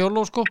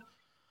Zaniolo, sko.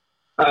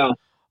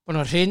 Búin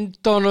að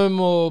hrinda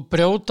honum og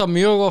brjóta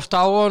mjög oft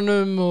á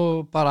honum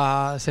og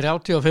bara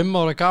 35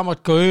 ára gamalt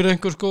gaur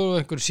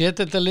einhver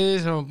sétildaliði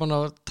sem var búin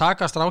að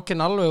taka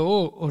strákinn alveg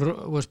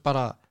og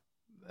bara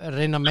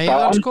reyna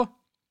meira, sko.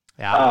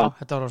 Já,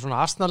 þetta var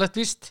svona asnalegt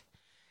víst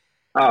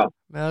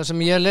með það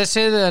sem ég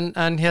lesið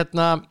en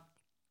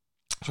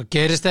Svo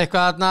gerist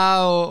eitthvað þarna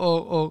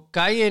og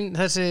gæinn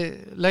þessi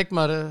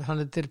leikmaður,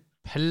 hann heitir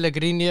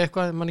Pellegrini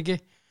eitthvað, man ekki.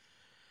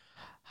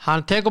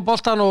 Hann tekur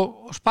boltan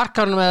og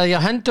sparkar hann með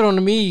að hendur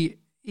honum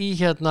í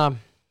hérna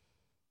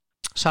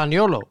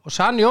Zaniolo og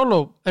Zaniolo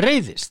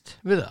reiðist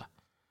við það.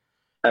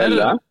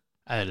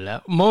 Eðlilega.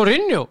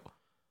 Mourinho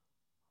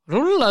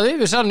rúllaði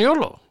yfir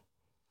Zaniolo.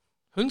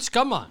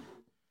 Hundskammaðan.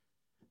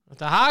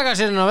 Þetta haga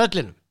sér inn á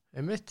vellinum.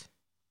 Einmitt.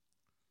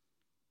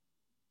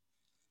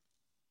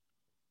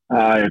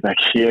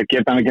 Ég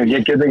get hann ekki,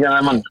 ég get ekki að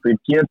það mann, ég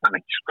get hann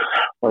ekki,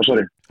 bara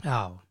sorry.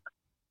 Já.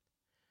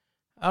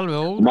 Alveg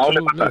ótrúlega.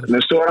 Málið það, það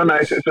er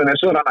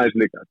stóra næs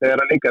líka.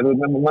 Þegar líka, þú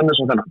veist, mann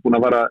svo þennan, búin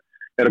að vara,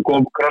 að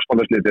koma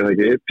krossbandarslitið, eða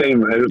ekki,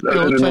 tveimur,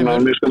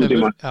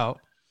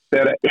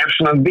 þegar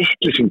svona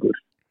vittlisingur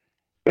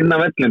inn á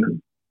vellinum,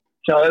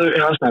 hjá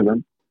aðstæðum,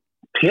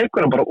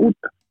 tekur hann bara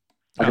út.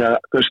 Þegar,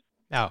 þú veist,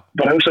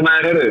 bara hugsa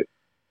með þér,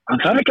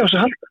 hann þarf ekki á sig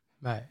að halda.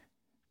 Nei.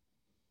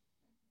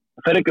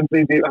 Það ekki,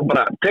 hann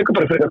bara tekur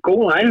bara fyrir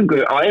góða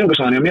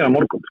æfingusaðan hjá mér á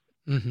morgun.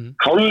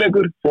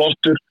 Hálfleikur,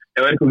 flottur,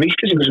 ef einhver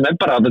vittlisingur sem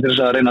bara að til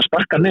þess að reyna að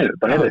sparka niður,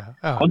 bara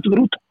komdu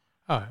bara út.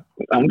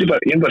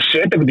 Ég bara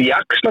setja eitthvað í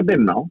jakslat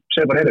inn á,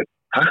 segja bara,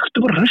 taktu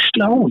bara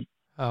hraustlega á hún.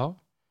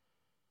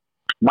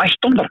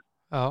 Mætt hún bara.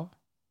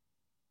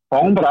 Fá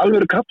hún bara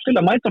alveg kraft til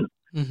að mæta hún.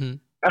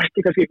 Ekki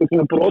kannski eitthvað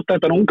til að brota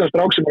þetta unga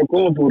strák sem er að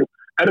koma úr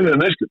erfiðum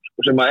meðslum,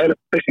 sem er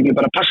basically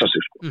bara að passa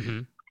sig, sko.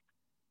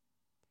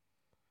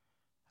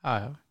 Já.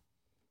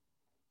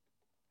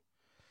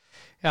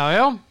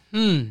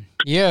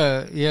 Ég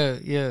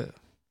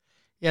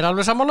er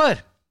alveg sammálaður.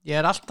 Ég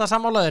er alltaf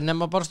sammálaður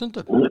nema bara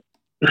stundum.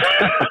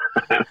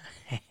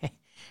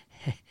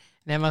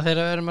 Nema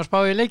þegar við erum að spá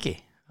í leiki.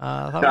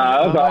 Það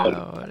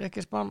er ekki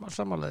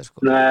sammálaður,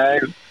 sko.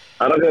 Nei,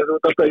 það er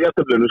alltaf í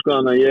jafnteflinu, sko,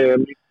 þannig að ég er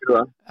mikið fyrir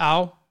það. Já,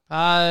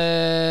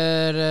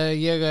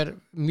 ég er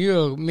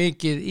mjög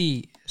mikið í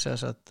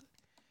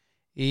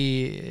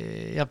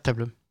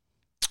jafnteflum.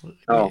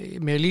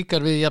 Mér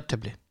líkar við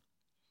jafntefli.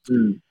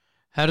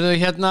 Herðu,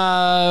 hérna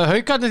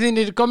Haukarnir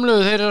þínir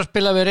gömlu, þeir eru að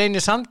spila við Reyni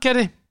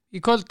Sandgerði í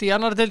kvöld í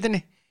annar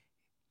deildinni.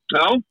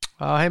 Já.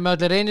 Á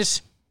heimavelli Reynis.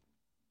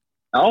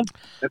 Já,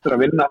 eftir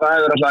að vinna það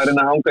er alltaf að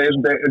reyna að hanga í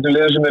þessum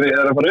liðum sem er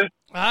að fara upp.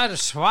 Það er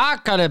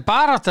svakaleg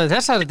barátta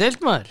þessari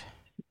deildmaður.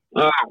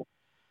 Já.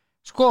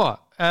 Sko,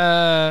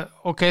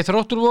 ok,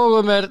 Þróttur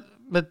Vogum er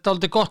með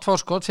dálítið gott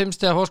fórskot, 5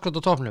 stiga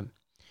fórskot á toppnum.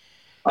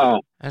 Já.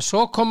 En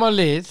svo koma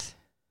lið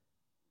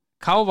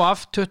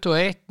KVF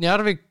 21,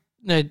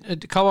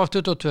 KVF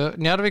 22,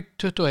 Njarðvík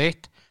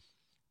 21,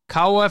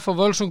 KF og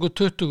Völsungur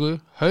 20,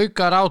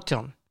 Haukar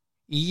 18,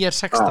 IR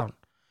 16,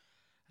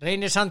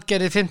 Reyni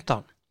Sandgerði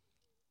 15.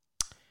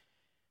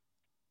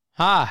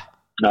 Já.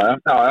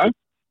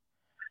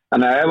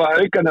 Þannig að ef að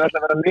Haukarnir ætla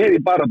að vera með í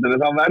baráttunni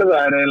þá verða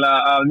þeir eiginlega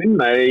að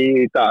vinna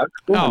í dag.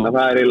 Þannig að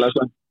það er eiginlega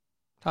svo.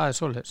 Það er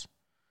svoleiðis.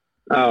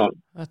 Já.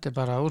 Þetta er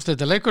bara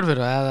úrslita leikur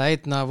fyrir það, eða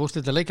einn af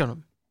úrslita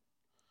leikjunum.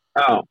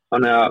 Já,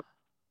 þannig að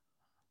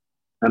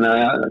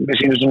mér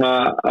sýnir svona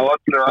á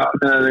öllu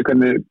að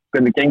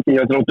hvernig gengi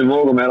hjá Þróttur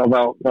Vogum er að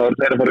þá er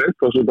þeir að fara upp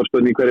og svo bara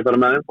spurning hverju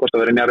fara með þeim, hvort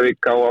það verið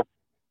Njarðvík á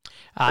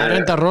Það er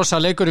enda rosa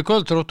leikur í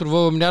kvöld, Þróttur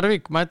Vogum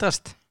Njarðvík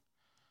mætast.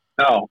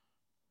 Já.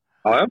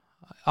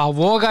 Á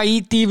Voga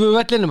Ídífu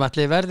vellinum,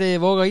 allir verði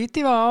Voga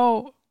Ídífa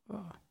á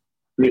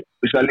Mér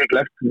það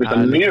líklegt, mér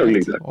það mjög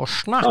líklegt. Og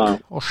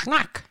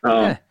snakk.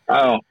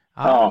 Já.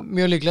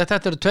 Mjög líklegt,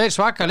 þetta eru 2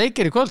 svaka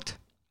leikir í kvöld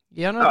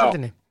í annar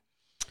deildinni.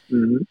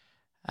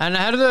 En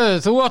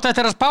herðu, þú átt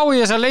eftir að spá í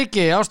þessa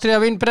leiki,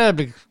 Ástríða Vín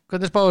Breiðablik.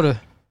 Hvernig spáru?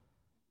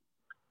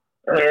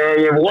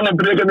 Ég vona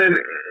Breiðablik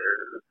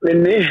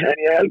vinni, en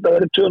ég held að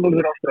vera 2-0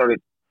 fyrir Ástríða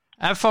Vín.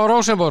 F.A.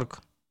 Rósenborg?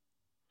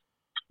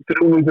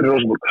 3-0 fyrir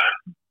Rósenborg.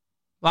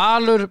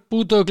 Valur,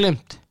 Búdó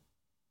Glimt?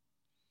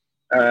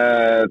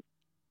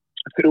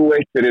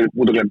 3-1 fyrir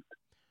Búdó Glimt.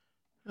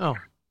 Já,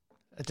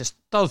 þetta er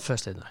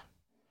staðfest þetta.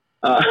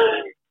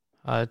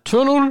 Það er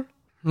 2-0,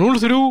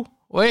 0-3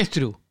 og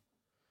 1-3.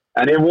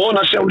 En ég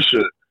vona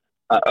sjálfsög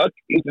að öll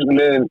íslensku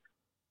liðin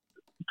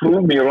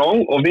prove me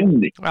wrong og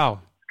vinni.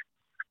 Já.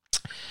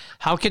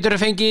 Þá getur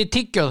þau fengið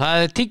tyggjó, það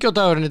er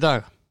tyggjódagurinn í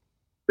dag.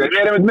 Ég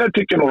er með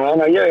tyggjó núna,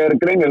 þannig að ég er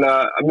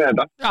greinilega með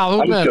þetta. Já, þú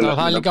með þetta,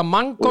 það er líka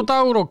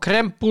mangodagur og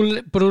crème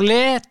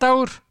brûlée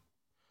dagur.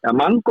 Já,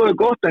 mango er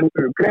gott en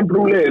crème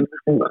brûlée er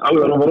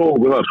alveg að vera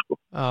okkur þar, sko.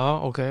 Já,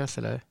 ok,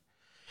 alltaf leið.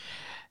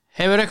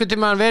 Hefur einhvern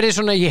tímann verið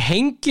svona í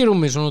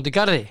hengirúmi svona út í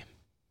garði?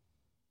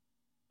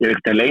 Ég er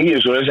ekkert að leiði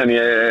svo þess en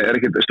ég er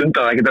ekkert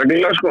stundað ekkert að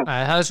glíla, sko.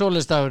 Nei, það er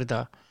svoleiðis dagur í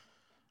dag.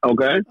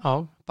 Ok. Já,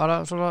 bara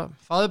svona,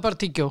 fáðu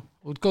bara tyggjó,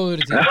 út góður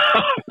í tíma.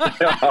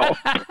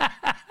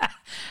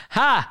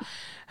 Ha,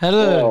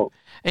 herðu,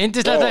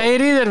 eindislegt að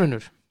eyri í þér,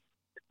 vinnur.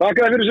 Takk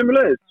fyrir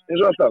sömuleiðis,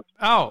 eins og alltaf.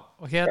 Já,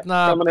 og hérna,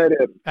 Gaman eyri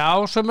þér. Já,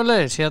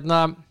 sömuleiðis, hérna,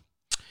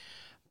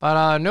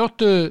 bara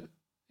njóttu,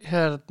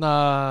 hérna,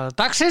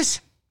 dagsins.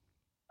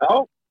 Já.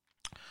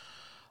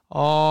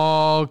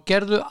 Og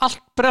gerðu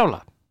allt brjála.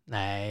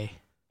 Nei.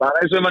 Það er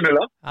eins og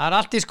mannulega. Það er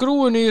allt í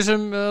skrúinu í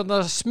þessum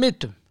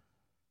smittum.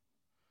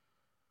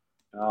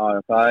 Já,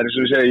 það eins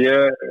og ég segi,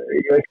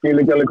 ég skil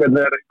ekki alveg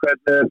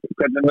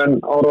hvernig menn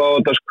orða á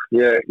þetta, sko.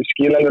 Ég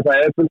skil alveg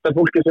það fullt af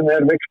fólki sem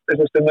veikt,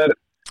 sem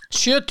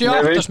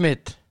 78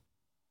 smitt.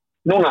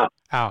 Núna?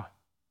 Já.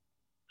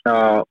 Já.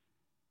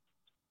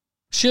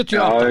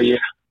 78? Já,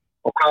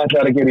 og hvað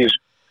ætlar að gera í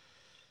þessu?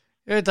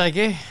 Ég veit það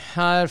ekki,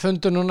 það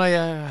fundur núna,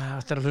 ég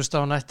ætlar að hlusta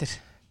á hann eftir.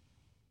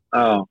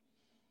 Já.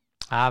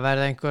 Það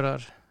verði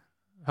einhverjar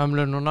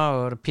hömlur núna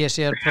og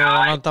PCR-próf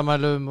á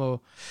landamælum og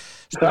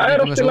það er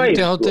oft í lagi.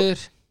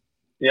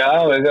 Já,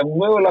 það er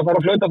mögulega að fara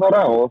að flauta þar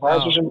á og það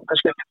er svo sem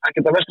kannski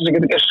ekki það versta sem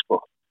getur gerst, sko.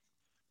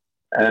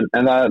 En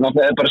það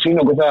náttúrulega er bara að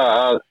sýna okkur það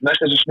að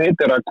mest þessi smitt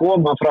er að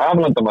koma frá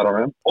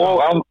aflandamærunum og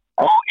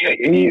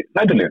í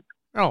næturlífum.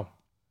 Já.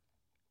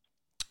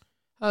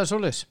 Það er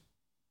svoleiðis.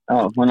 Já,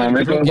 þannig að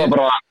við þurfum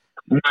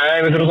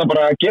það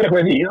bara að gera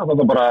eitthvað í því.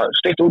 Það er bara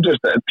stytt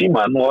útvist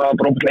tíman og það er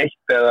bara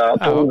leitt eða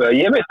 12 eða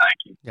ég veit það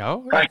ekki. Já.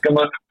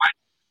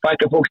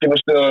 Fækka fólkinn á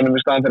stöðunum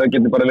í staðan fyrir að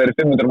geta bara verið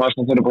 500 manns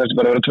og þurfa kannski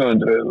bara að vera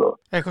 200 og...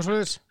 Eitthvað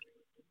svoleiðis.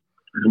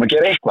 Við þurfum að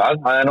gera eitthvað.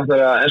 Það er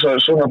náttúrulega, eins og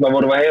svo náttúrulega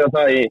vorum við að heyra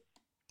það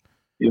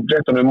í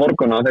fréttunum í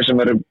morgun að þeir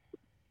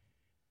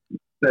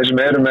sem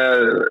eru með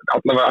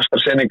allavega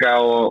AstraZeneca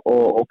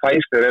og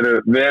Pfizer eru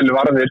vel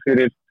varðir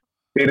fyrir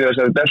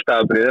þessari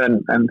delta-afbrigði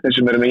en þeir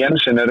sem eru með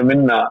Jensen eru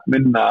minna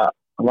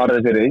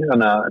varðir fyrir því,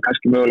 þannig að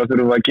kannski mögulega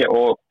þurfum við að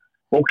og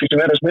fólki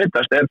sem að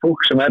smittast er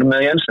fólk sem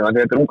með Jensen, þannig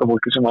að þetta er unga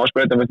fólki sem á að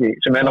sprauta með því,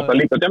 sem náttúrulega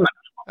líka á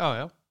djömmennar.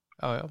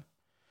 Já.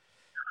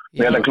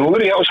 Þetta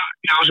klúður hjá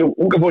þessu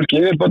unga fólki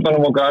yfir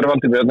börnunum okkar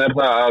Valdibjörn er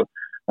það að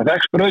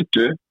það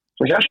sprautu,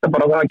 svo hjálta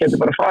bara að það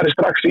getur bara farið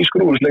strax í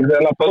skrúfusleik þegar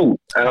það lappað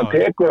út, en það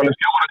tekur alveg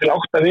 4 til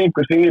 8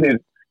 vikur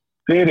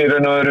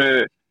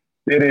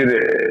fyrir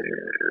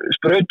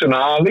sprautuna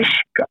að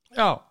virka.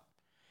 Já,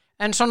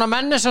 en svona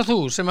menn eins og þú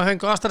sem að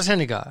fengu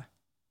AstraZeneca,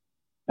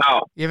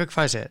 ég fekk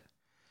Pfizer,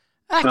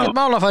 ekkert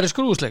mál að fara í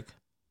skrúfusleik.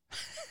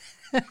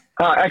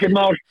 Ekkert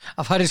mál?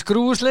 Að fara í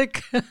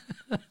skrúfusleik?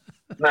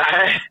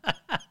 Nei.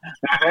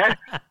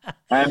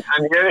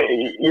 En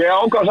ég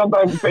ákvað samt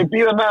að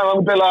býða með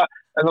það til að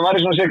en það var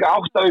í svona cirka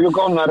 8 vikur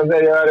komnar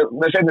þegar ég var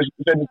með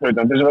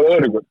seinnisprautan til þess að vera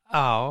öruggur.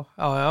 Já.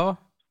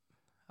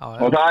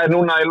 Og það er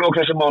núna í lok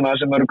þessa mánaðar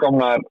sem eru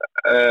komnar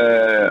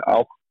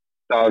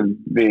 8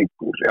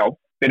 vikur, já.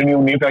 Fyrir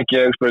júni fekk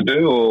ég sprautu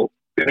og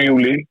fyrir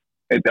júli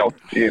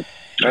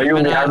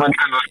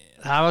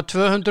það var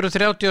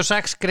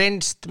 236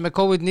 greinst með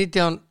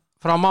COVID-19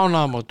 frá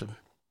mánaðamótum.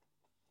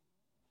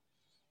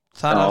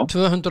 Það er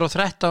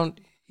 213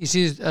 í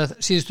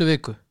síðustu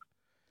viku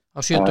á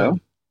 7 dögum.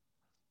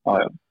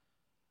 Já.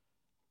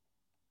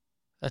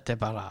 Þetta er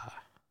bara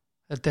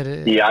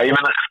já, ég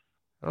meina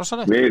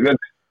rosalegt.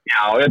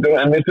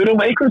 En við þurfum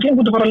að einhverjum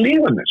tímpúti að fara að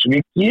lifa með þessu.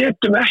 Við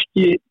getum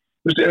ekki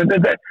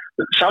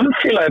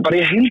samfélagi bara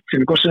í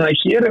heilsinni, hvort sem það er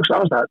hér eitthvað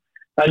annars staðar.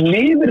 Það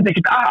lifir þetta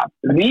ekkert af.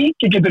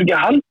 Ríki getur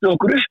ekki haldið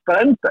okkur upp að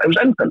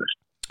endalaust.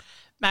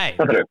 Nei,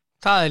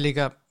 það er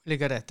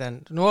líka rétt. En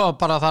nú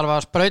bara þarf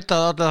að sprauta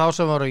allir þá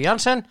sem voru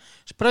Janssen,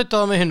 sprauta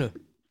það með hinnu.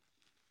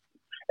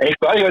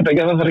 Eitthvað, ég veit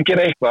ekki, það þarf að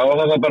gera eitthvað og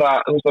það þarf bara,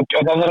 og það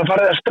þarf að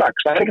fara það strax.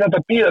 Það er ekki þetta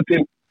að bíða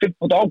til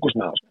 15. ágúst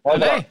með það.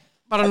 Nei,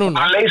 bara núna.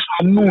 Það leysa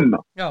það núna.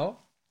 Já.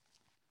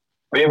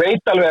 Og ég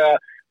veit alveg að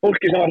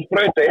fólki sem var að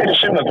sprauta er í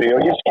sumarfrí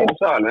og ég skil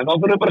það alveg, en þá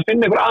þurfum við bara að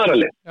finna einhver aðra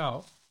leið. Já.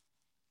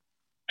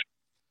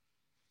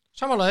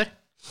 Samanlæðir.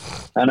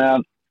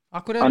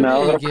 Akkur við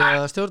ekki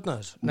að stjórna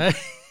þessu? Nei,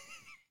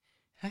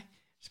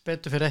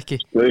 spettu fyrir ekki.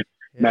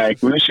 Nei,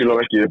 guðsílof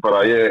ekki,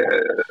 bara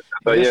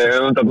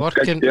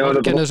Vorken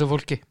þessu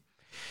fólki.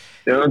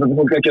 Ég veit að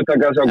fólk ekki að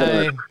taka þessu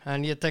ákvörðun. Nei,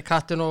 en ég tek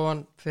hattin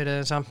ofan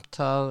fyrir þeim samt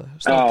að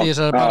standa í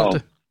þessari baráttu.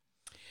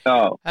 Já.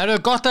 Það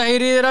er gott að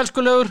heyri þér,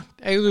 elskulegur.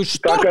 Eigðu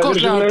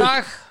stórkostlegan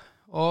dag.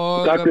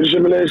 Takk fyrir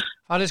sömuleiðis.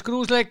 Farið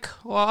skrúfusleik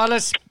og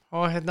alles.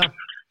 Og hérna.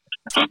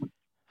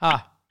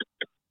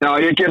 Já,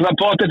 ég ger það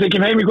potið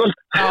ekki heim í kvöld.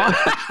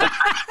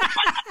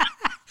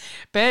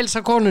 Bels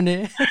að konunni.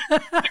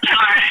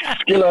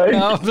 Skilaði.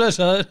 Já,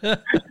 blessaður.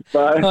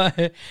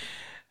 Bye.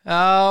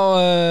 Já,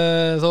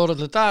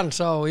 Þóróldur Dans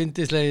á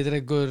yndislegi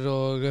drengur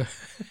og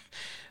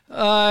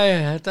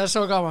þetta er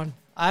svo gaman.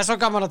 Það er svo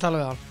gaman að tala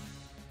við hann.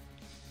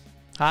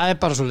 Það er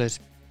bara svo leiðis.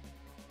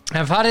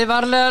 En farið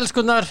varlega,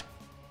 elskunnar.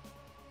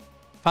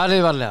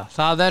 Farið varlega.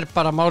 Það er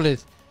bara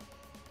málið.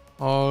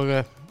 Og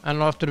enn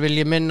og aftur vil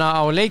ég minna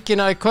á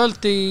leikina í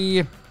kvöld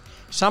í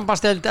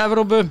sambandsteild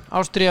Evrópu.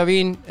 Ástría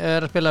Vín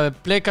er að spila við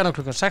Blikana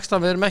klukkan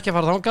 16. Við erum ekki að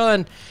fara þangað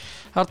en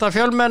það er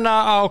fjölmenna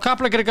á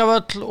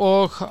Kaplakrikavöll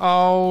og á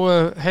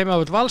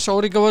heimavöll Vals,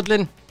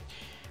 Órikavöllin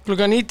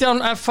klukkan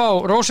 19,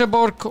 FH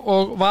Róseborg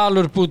og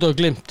Valur Búð og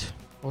Glimt.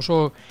 Og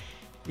svo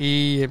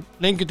í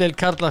lengjudeild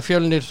karla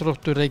Fjölnir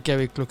Þróttur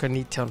Reykjavík klukkan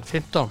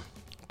 19:15.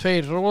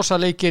 2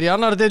 rosaleikir í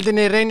annar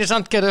deildinni, Reyni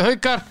Sandgerði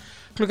Haukar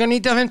klukkan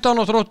 19:15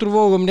 og Þróttur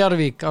Vogum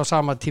Njarðvík á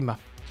sama tíma.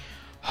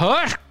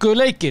 Hörku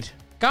leikir,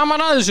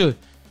 gaman að þessu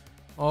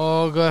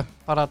og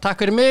bara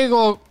takk fyrir mig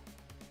og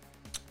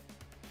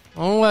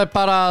nú er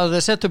bara að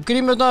setja upp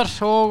grímurnar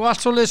og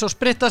allt svoleiðis og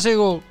spritta sig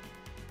og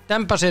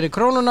dempa sér í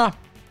krónuna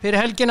fyrir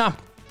helgina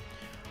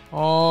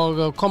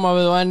og koma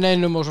við á enn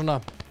einum og svona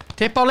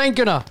tippa á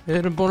lengjuna.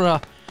 Við erum búin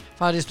að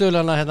fara í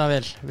stuðlana hérna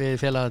vel við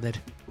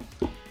félagarnir.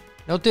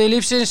 Njótið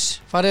lífsins,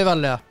 farið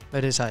varlega,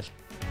 verið sæl.